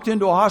who walked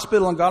into a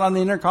hospital and got on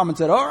the intercom and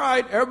said, all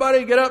right,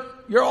 everybody get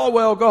up, you're all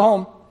well, go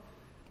home.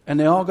 And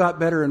they all got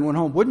better and went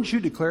home. Wouldn't you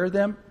declare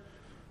them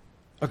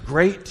a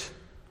great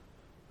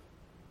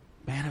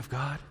man of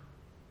God?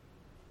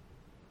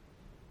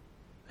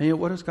 And yet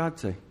what does God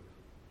say?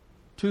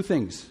 Two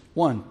things.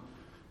 One,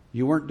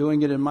 you weren't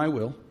doing it in my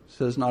will. It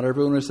says, not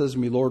everyone who says to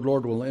me, Lord,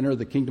 Lord, will enter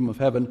the kingdom of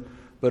heaven,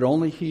 but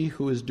only he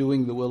who is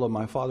doing the will of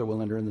my Father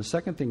will enter. And the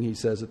second thing he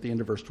says at the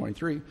end of verse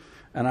 23,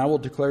 and I will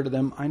declare to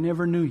them, I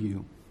never knew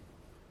you.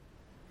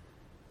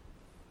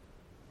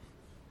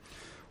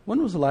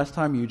 When was the last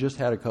time you just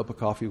had a cup of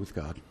coffee with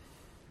God?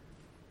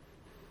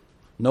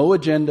 No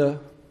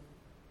agenda,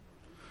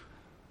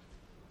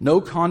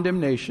 no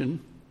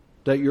condemnation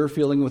that you're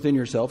feeling within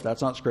yourself.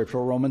 That's not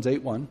scriptural. Romans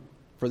 8:1.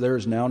 For there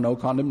is now no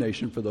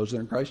condemnation for those that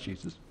are in Christ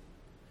Jesus.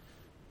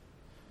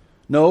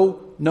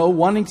 No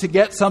wanting to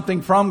get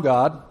something from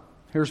God.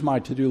 Here's my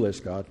to-do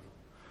list, God.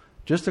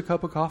 Just a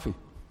cup of coffee.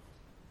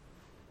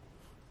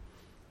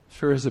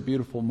 Sure is a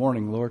beautiful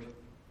morning, Lord.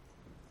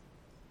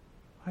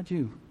 Why'd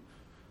you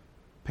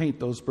paint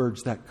those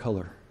birds that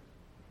color?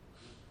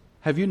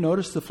 Have you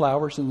noticed the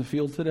flowers in the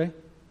field today?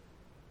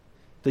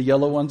 The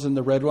yellow ones and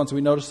the red ones.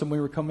 We noticed them when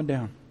we were coming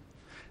down.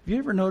 Have you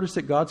ever noticed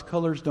that God's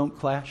colors don't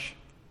clash?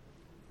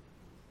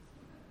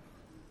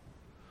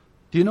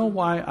 Do you know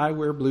why I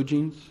wear blue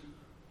jeans?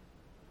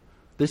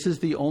 This is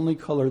the only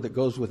color that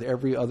goes with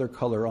every other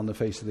color on the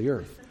face of the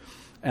earth.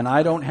 And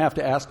I don't have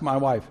to ask my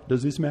wife,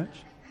 does this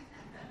match?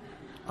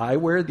 I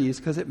wear these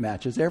because it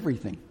matches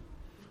everything.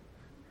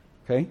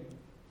 Okay?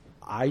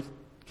 I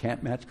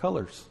can't match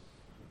colors.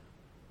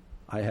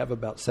 I have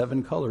about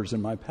 7 colors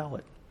in my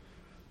palette.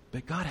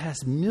 But God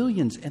has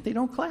millions, and they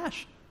don't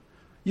clash.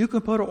 You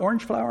can put an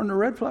orange flower and a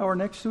red flower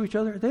next to each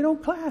other. They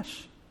don't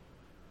clash.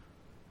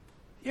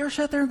 You ever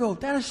sat there and go,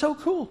 that is so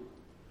cool?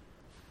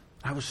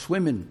 I was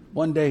swimming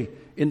one day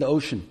in the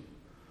ocean,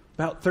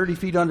 about 30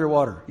 feet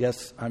underwater.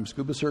 Yes, I'm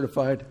scuba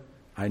certified.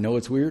 I know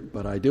it's weird,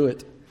 but I do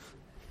it.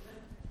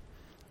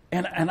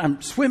 And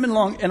I'm swimming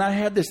along, and I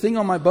had this thing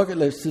on my bucket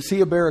list to see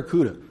a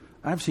barracuda.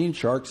 I've seen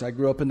sharks. I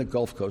grew up in the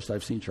Gulf Coast.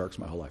 I've seen sharks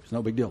my whole life. It's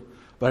no big deal.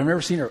 But I've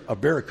never seen a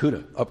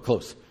barracuda up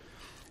close.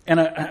 And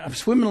I'm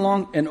swimming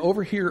along, and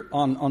over here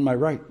on my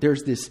right,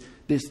 there's this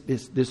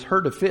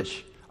herd of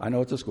fish. I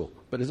know it's a school,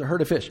 but it's a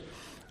herd of fish.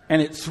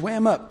 And it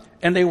swam up,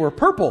 and they were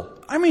purple.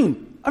 I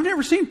mean, I've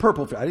never seen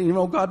purple fish. I didn't even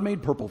know God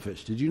made purple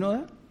fish. Did you know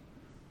that?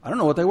 I don't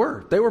know what they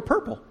were. They were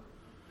purple.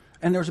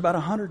 And there was about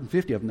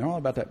 150 of them. They're all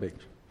about that big.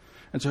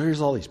 And so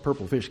here's all these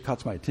purple fish.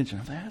 Caught my attention.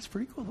 I was like, that's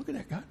pretty cool. Look at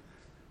that, God.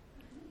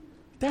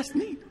 That's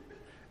neat.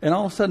 And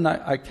all of a sudden,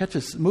 I catch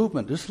this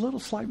movement, this little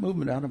slight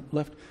movement out of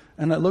left,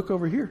 and I look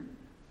over here.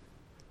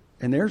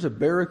 And there's a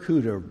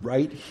barracuda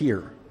right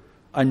here.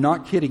 I'm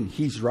not kidding.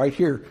 He's right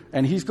here.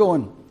 And he's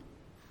going.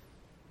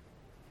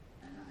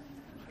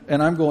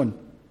 And I'm going.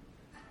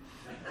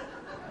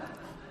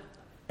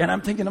 And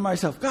I'm thinking to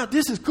myself, God,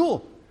 this is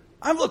cool.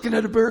 I'm looking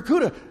at a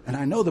barracuda. And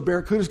I know the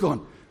barracuda's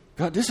going,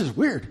 God, this is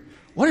weird.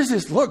 What is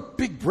this? Look,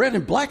 big red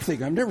and black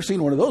thing. I've never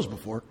seen one of those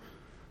before.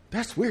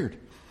 That's weird.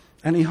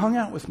 And he hung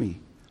out with me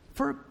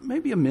for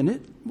maybe a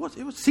minute.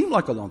 It seemed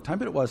like a long time,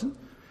 but it wasn't.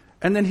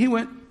 And then he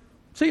went,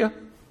 see ya.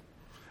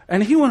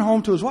 And he went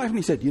home to his wife and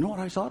he said, you know what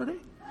I saw today?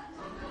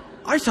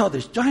 I saw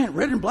this giant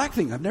red and black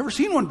thing. I've never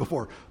seen one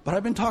before, but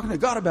I've been talking to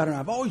God about it, and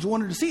I've always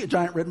wanted to see a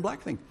giant red and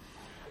black thing.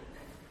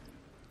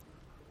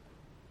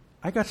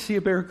 I got to see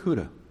a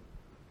barracuda.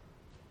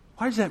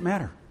 Why does that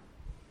matter?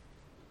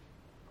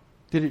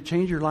 Did it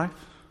change your life?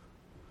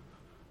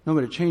 No,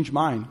 but it changed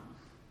mine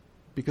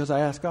because I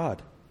asked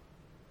God,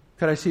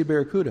 could I see a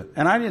barracuda?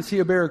 And I didn't see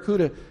a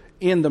barracuda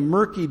in the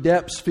murky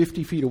depths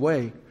 50 feet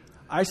away.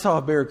 I saw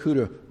a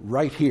barracuda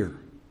right here.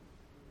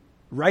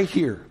 Right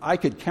here. I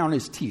could count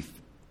his teeth.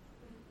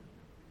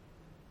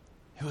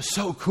 It was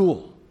so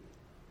cool.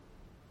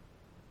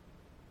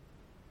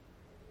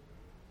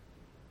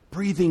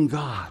 Breathing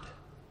God.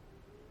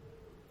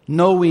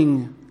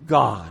 Knowing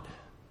God.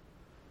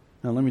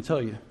 Now let me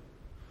tell you,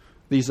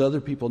 these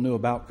other people knew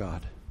about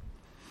God.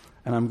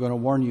 And I'm going to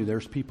warn you,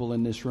 there's people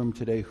in this room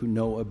today who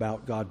know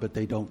about God, but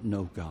they don't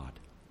know God.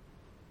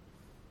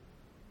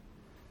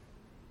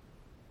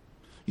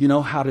 You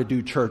know how to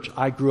do church.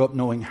 I grew up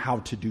knowing how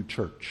to do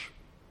church.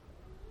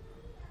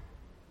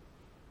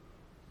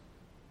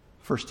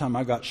 First time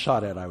I got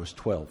shot at, I was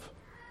 12.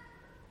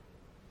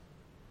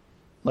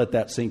 Let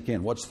that sink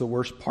in. What's the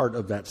worst part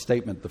of that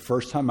statement? The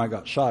first time I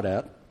got shot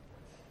at,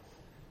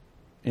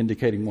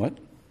 indicating what?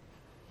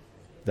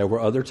 There were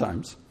other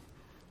times,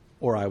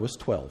 or I was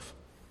 12.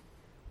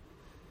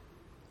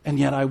 And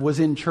yet I was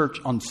in church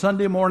on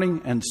Sunday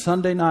morning and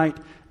Sunday night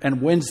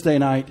and Wednesday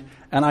night,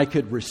 and I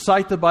could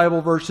recite the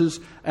Bible verses,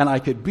 and I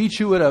could beat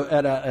you at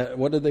a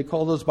what did they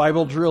call those,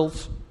 Bible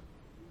drills?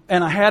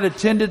 And I had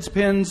attendance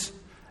pins,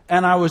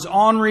 and I was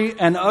ornery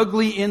and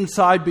ugly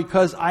inside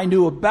because I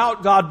knew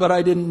about God, but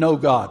I didn't know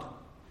God.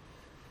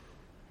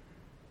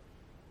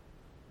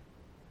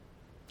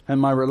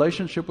 And my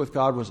relationship with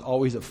God was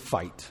always a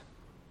fight.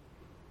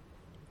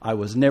 I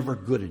was never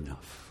good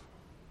enough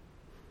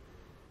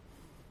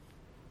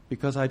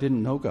because I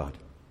didn't know God.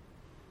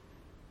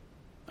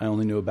 I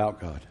only knew about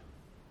God.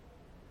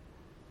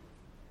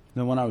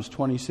 Then when I was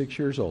 26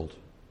 years old,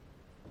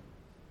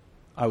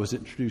 I was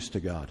introduced to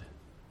God.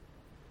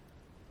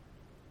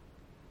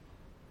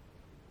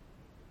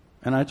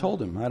 And I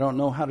told him, I don't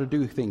know how to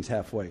do things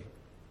halfway.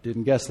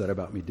 Didn't guess that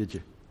about me, did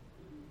you?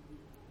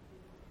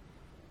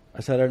 I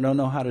said, I don't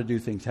know how to do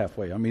things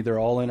halfway. I'm either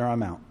all in or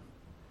I'm out.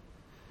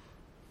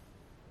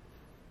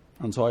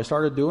 And so I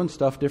started doing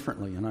stuff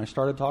differently. And I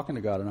started talking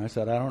to God. And I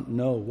said, I don't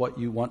know what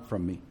you want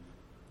from me.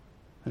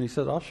 And he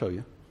said, I'll show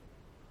you.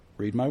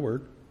 Read my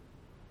word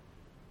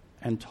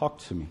and talk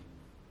to me.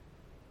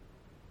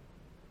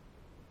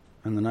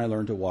 And then I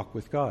learned to walk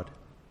with God.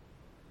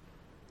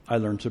 I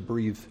learned to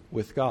breathe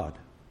with God.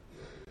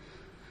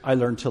 I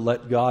learned to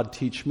let God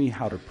teach me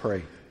how to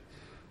pray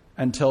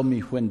and tell me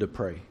when to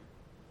pray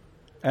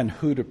and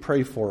who to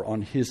pray for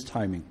on His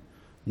timing,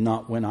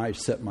 not when I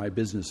set my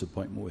business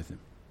appointment with Him.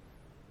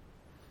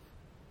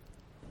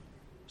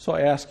 So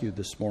I ask you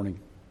this morning,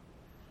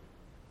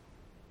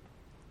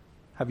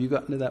 have you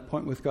gotten to that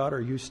point with God, or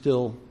are you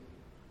still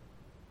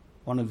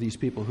one of these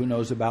people who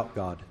knows about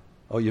God?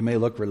 Oh, you may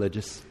look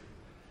religious.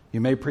 You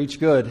may preach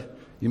good.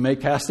 You may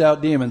cast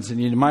out demons,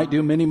 and you might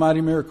do many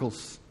mighty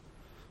miracles.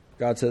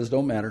 God says,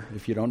 don't matter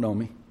if you don't know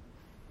me.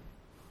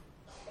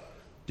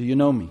 Do you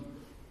know me?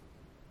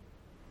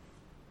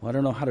 Well, I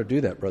don't know how to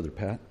do that, Brother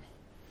Pat.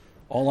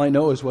 All I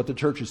know is what the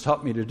church has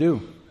taught me to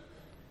do.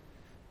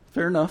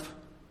 Fair enough.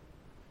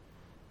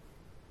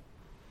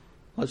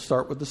 Let's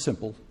start with the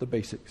simple, the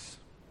basics.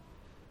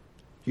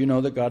 You know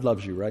that God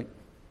loves you, right?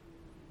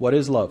 What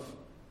is love?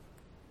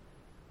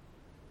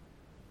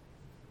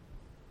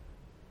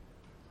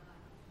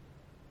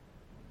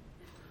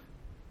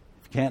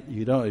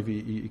 You don't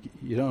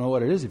know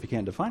what it is if you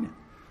can't define it.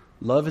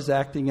 Love is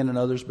acting in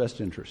another's best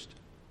interest.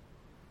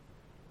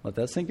 Let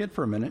that sink in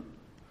for a minute.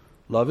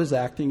 Love is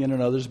acting in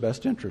another's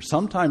best interest.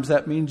 Sometimes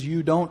that means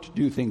you don't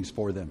do things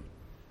for them.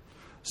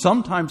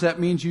 Sometimes that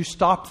means you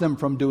stop them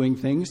from doing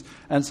things,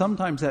 and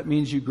sometimes that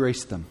means you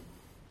grace them.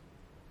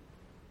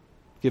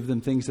 Give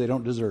them things they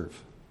don't deserve.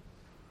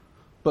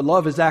 But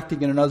love is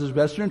acting in another's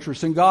best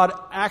interest, and God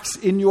acts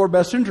in your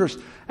best interest.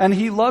 And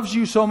He loves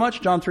you so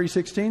much, John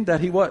 3:16, that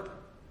He what?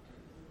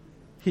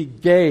 He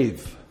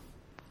gave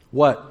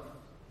what?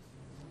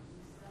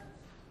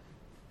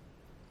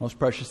 Most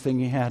precious thing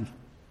He had.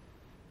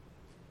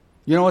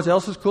 You know what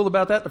else is cool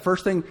about that? The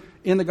first thing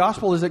in the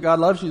gospel is that God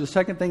loves you. The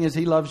second thing is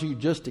He loves you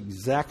just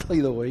exactly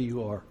the way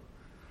you are.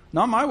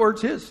 Not my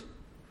words, His.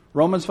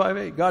 Romans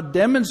 5:8. God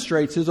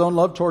demonstrates His own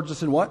love towards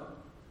us in what?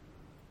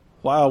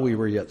 While we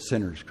were yet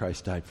sinners,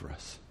 Christ died for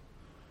us.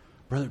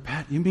 Brother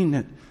Pat, you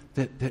mean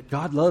that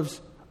God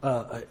loves,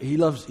 He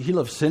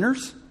loves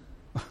sinners?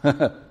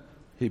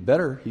 He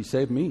better. He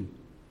saved me.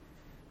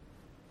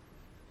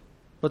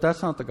 But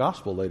that's not the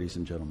gospel, ladies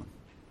and gentlemen.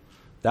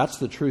 That's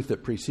the truth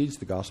that precedes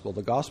the gospel.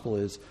 The gospel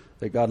is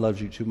that God loves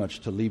you too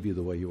much to leave you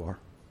the way you are.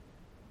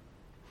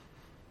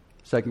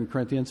 2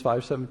 Corinthians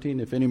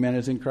 5:17, if any man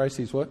is in Christ,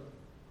 he's what?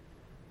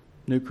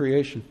 New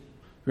creation.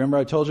 Remember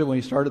I told you when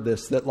we started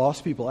this that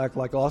lost people act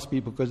like lost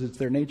people because it's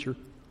their nature.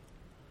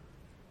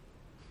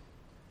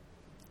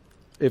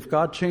 If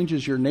God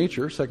changes your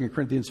nature, 2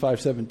 Corinthians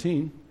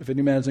 5:17, if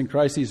any man is in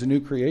Christ, he's a new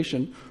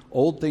creation.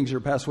 Old things are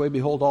passed away.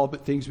 Behold, all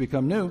things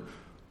become new.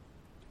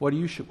 What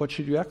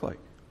should you act like?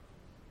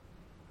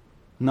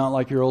 Not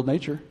like your old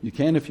nature. You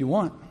can if you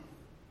want.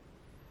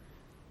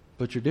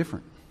 But you're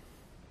different.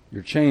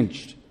 You're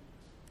changed.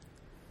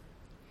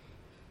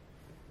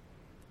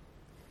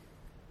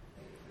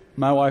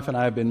 My wife and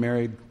I have been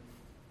married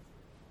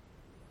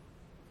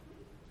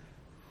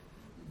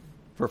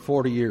for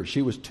 40 years.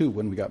 She was 2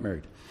 when we got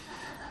married.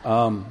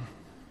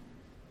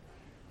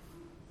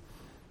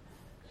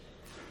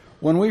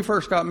 When we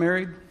first got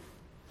married,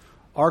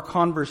 our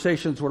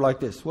conversations were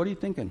like this. What are you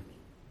thinking?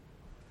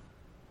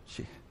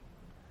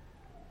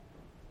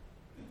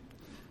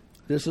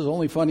 This is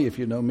only funny if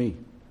you know me.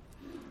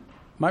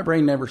 My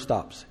brain never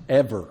stops.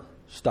 Ever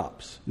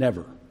stops.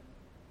 Never.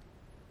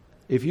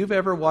 If you've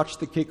ever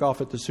watched the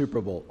kickoff at the Super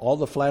Bowl, all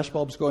the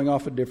flashbulbs going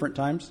off at different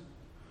times,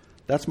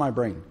 that's my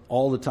brain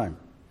all the time.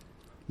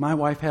 My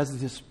wife has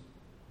this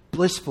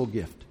blissful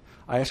gift.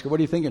 I ask her, what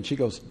are you thinking? She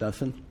goes,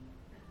 nothing.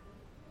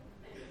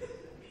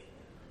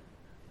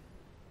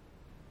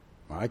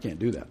 Well, I can't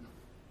do that.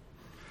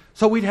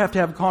 So we'd have to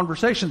have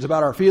conversations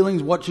about our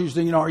feelings, what she's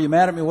doing, are you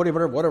mad at me,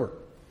 whatever.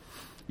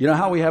 You know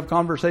how we have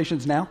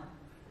conversations now?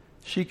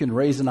 She can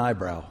raise an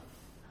eyebrow.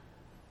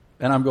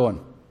 And I'm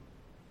going,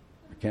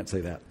 I can't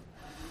say that.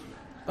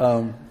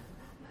 How'd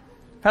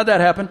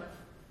that happen?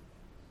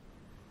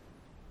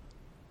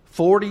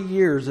 40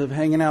 years of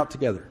hanging out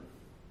together.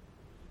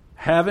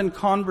 Having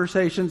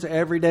conversations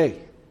every day.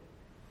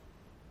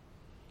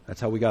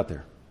 That's how we got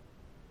there.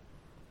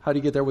 How do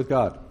you get there with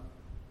God?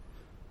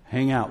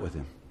 Hang out with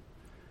Him.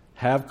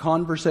 Have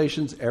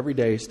conversations every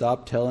day.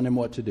 Stop telling Him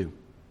what to do.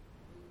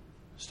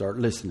 Start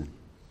listening.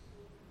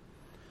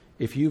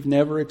 If you've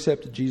never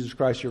accepted Jesus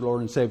Christ, your Lord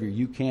and Savior,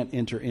 you can't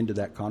enter into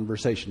that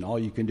conversation. All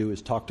you can do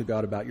is talk to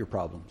God about your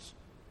problems.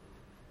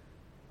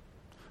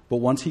 But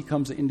once He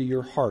comes into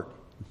your heart,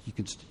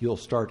 you'll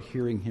start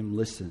hearing Him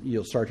listen.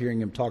 You'll start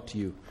hearing Him talk to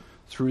you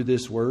through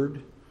this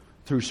word,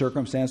 through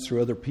circumstance,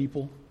 through other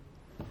people.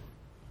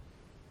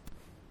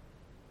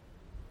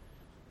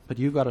 But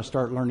you've got to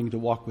start learning to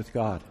walk with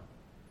God.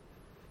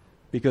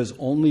 Because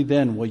only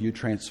then will you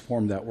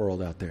transform that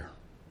world out there.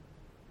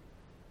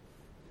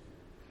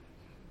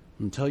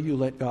 Until you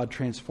let God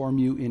transform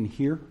you in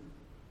here,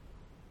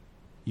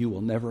 you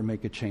will never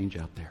make a change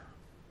out there.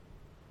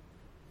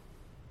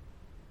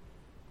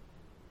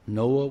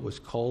 Noah was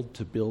called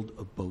to build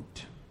a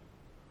boat,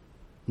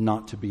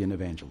 not to be an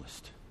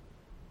evangelist.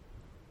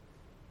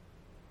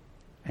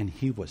 And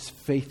he was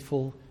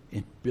faithful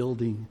in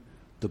building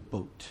the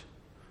boat.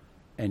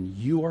 And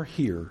you are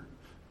here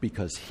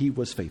because he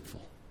was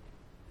faithful.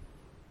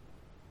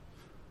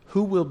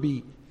 Who will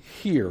be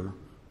here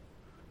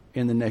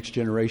in the next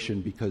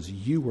generation because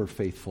you were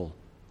faithful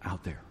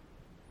out there?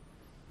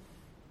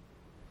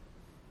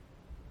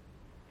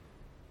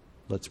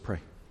 Let's pray.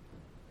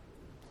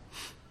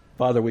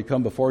 Father, we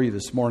come before you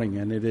this morning,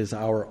 and it is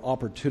our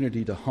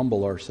opportunity to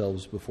humble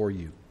ourselves before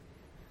you.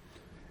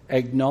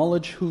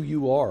 Acknowledge who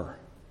you are.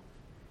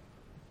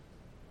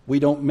 We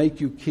don't make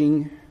you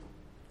king.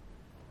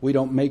 We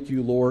don't make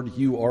you Lord.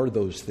 You are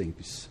those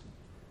things.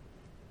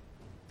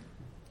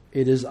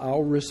 It is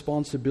our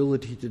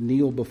responsibility to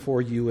kneel before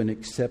you and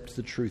accept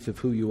the truth of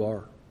who you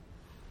are.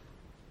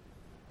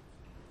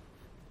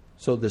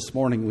 So this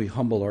morning we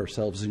humble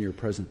ourselves in your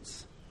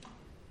presence.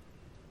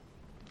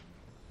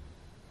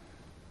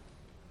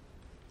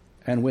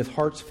 And with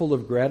hearts full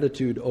of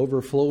gratitude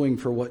overflowing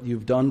for what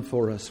you've done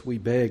for us, we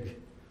beg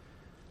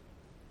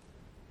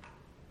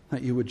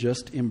that you would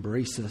just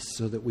embrace us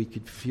so that we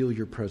could feel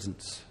your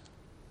presence.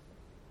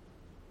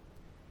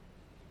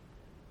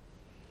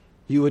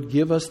 You would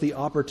give us the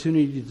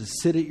opportunity to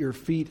sit at your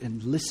feet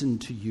and listen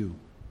to you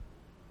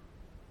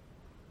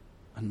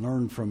and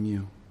learn from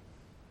you.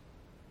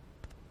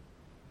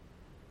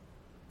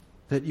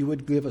 That you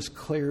would give us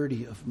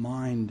clarity of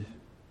mind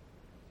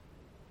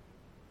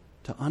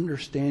to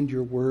understand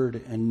your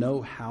word and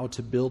know how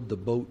to build the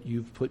boat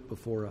you've put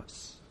before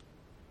us.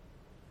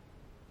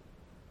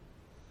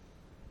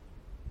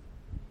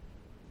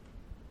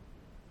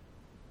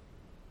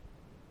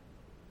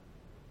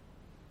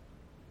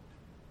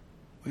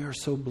 We are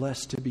so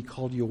blessed to be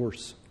called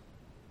yours,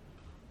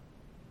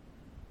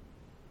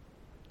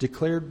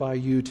 declared by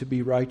you to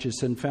be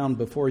righteous and found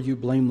before you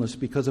blameless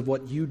because of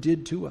what you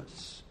did to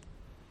us.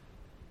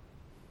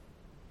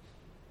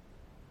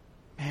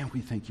 Man, we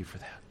thank you for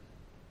that.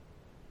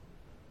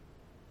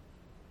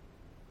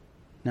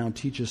 Now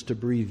teach us to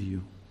breathe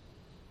you.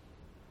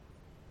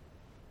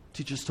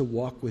 Teach us to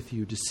walk with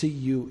you, to see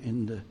you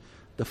in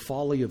the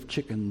folly of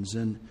chickens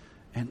and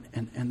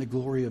the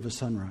glory of a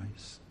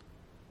sunrise.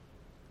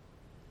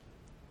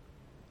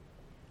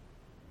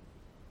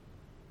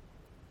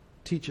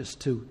 Teach us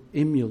to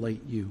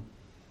emulate you,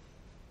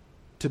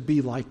 to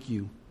be like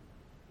you.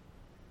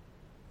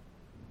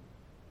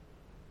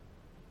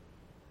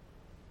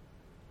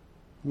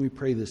 We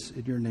pray this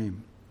in your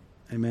name.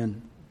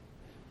 Amen.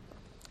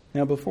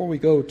 Now, before we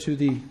go to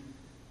the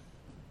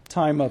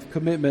time of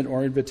commitment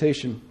or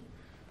invitation,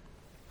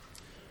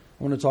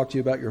 I want to talk to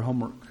you about your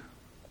homework.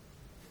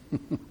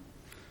 If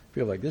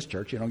you're like this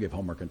church, you don't give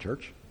homework in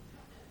church.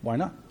 Why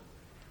not?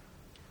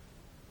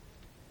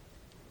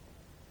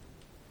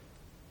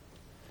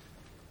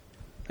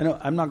 I know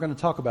I'm not going to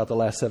talk about the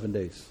last 7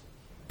 days.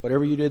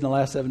 Whatever you did in the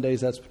last 7 days,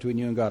 that's between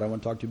you and God. I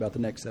want to talk to you about the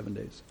next 7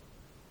 days.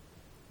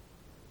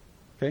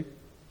 Okay?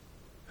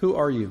 Who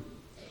are you?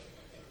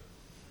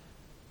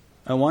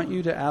 I want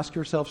you to ask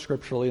yourself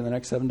scripturally in the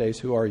next 7 days,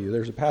 who are you?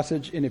 There's a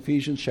passage in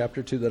Ephesians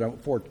chapter 4 that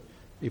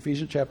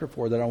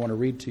I want to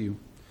read to you.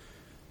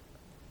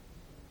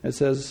 It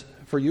says,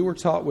 "For you were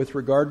taught with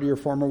regard to your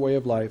former way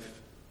of life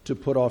to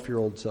put off your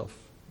old self.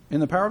 In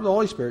the power of the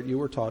Holy Spirit, you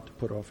were taught to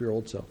put off your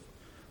old self,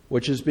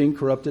 which is being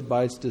corrupted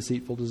by its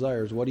deceitful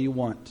desires." What do you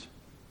want?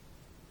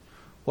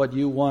 What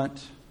you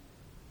want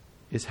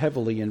is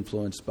heavily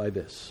influenced by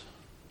this.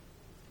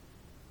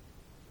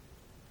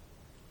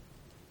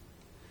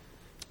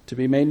 To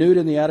be made new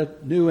in the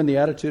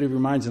attitude of your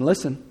minds, and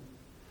listen,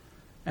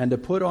 and to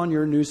put on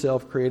your new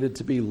self, created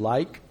to be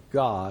like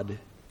God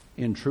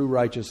in true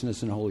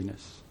righteousness and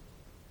holiness.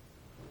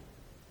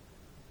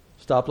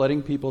 Stop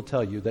letting people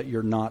tell you that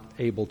you're not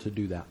able to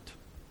do that.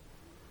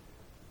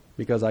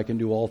 Because I can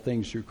do all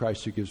things through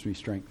Christ who gives me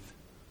strength.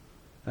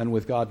 And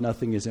with God,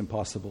 nothing is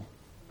impossible.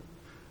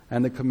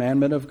 And the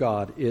commandment of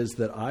God is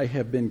that I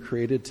have been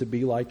created to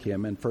be like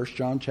Him. And 1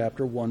 John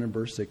chapter 1 and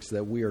verse 6,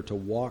 that we are to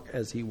walk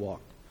as He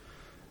walked.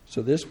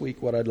 So this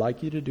week, what I'd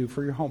like you to do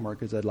for your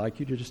homework is I'd like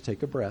you to just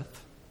take a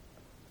breath.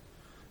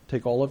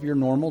 Take all of your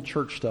normal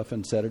church stuff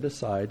and set it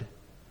aside.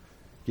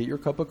 Get your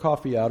cup of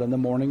coffee out in the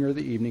morning or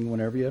the evening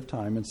whenever you have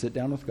time and sit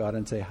down with God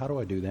and say, how do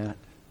I do that?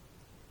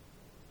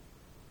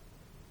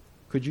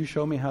 Could you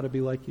show me how to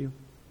be like you?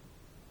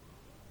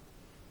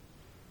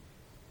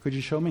 Could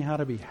you show me how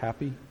to be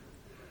happy?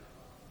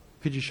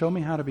 Could you show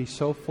me how to be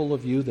so full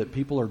of you that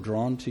people are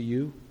drawn to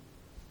you?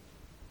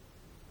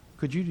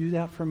 Could you do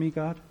that for me,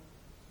 God?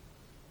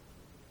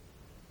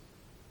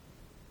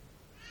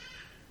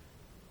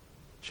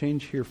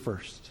 Change here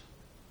first,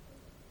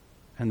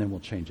 and then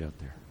we'll change out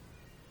there.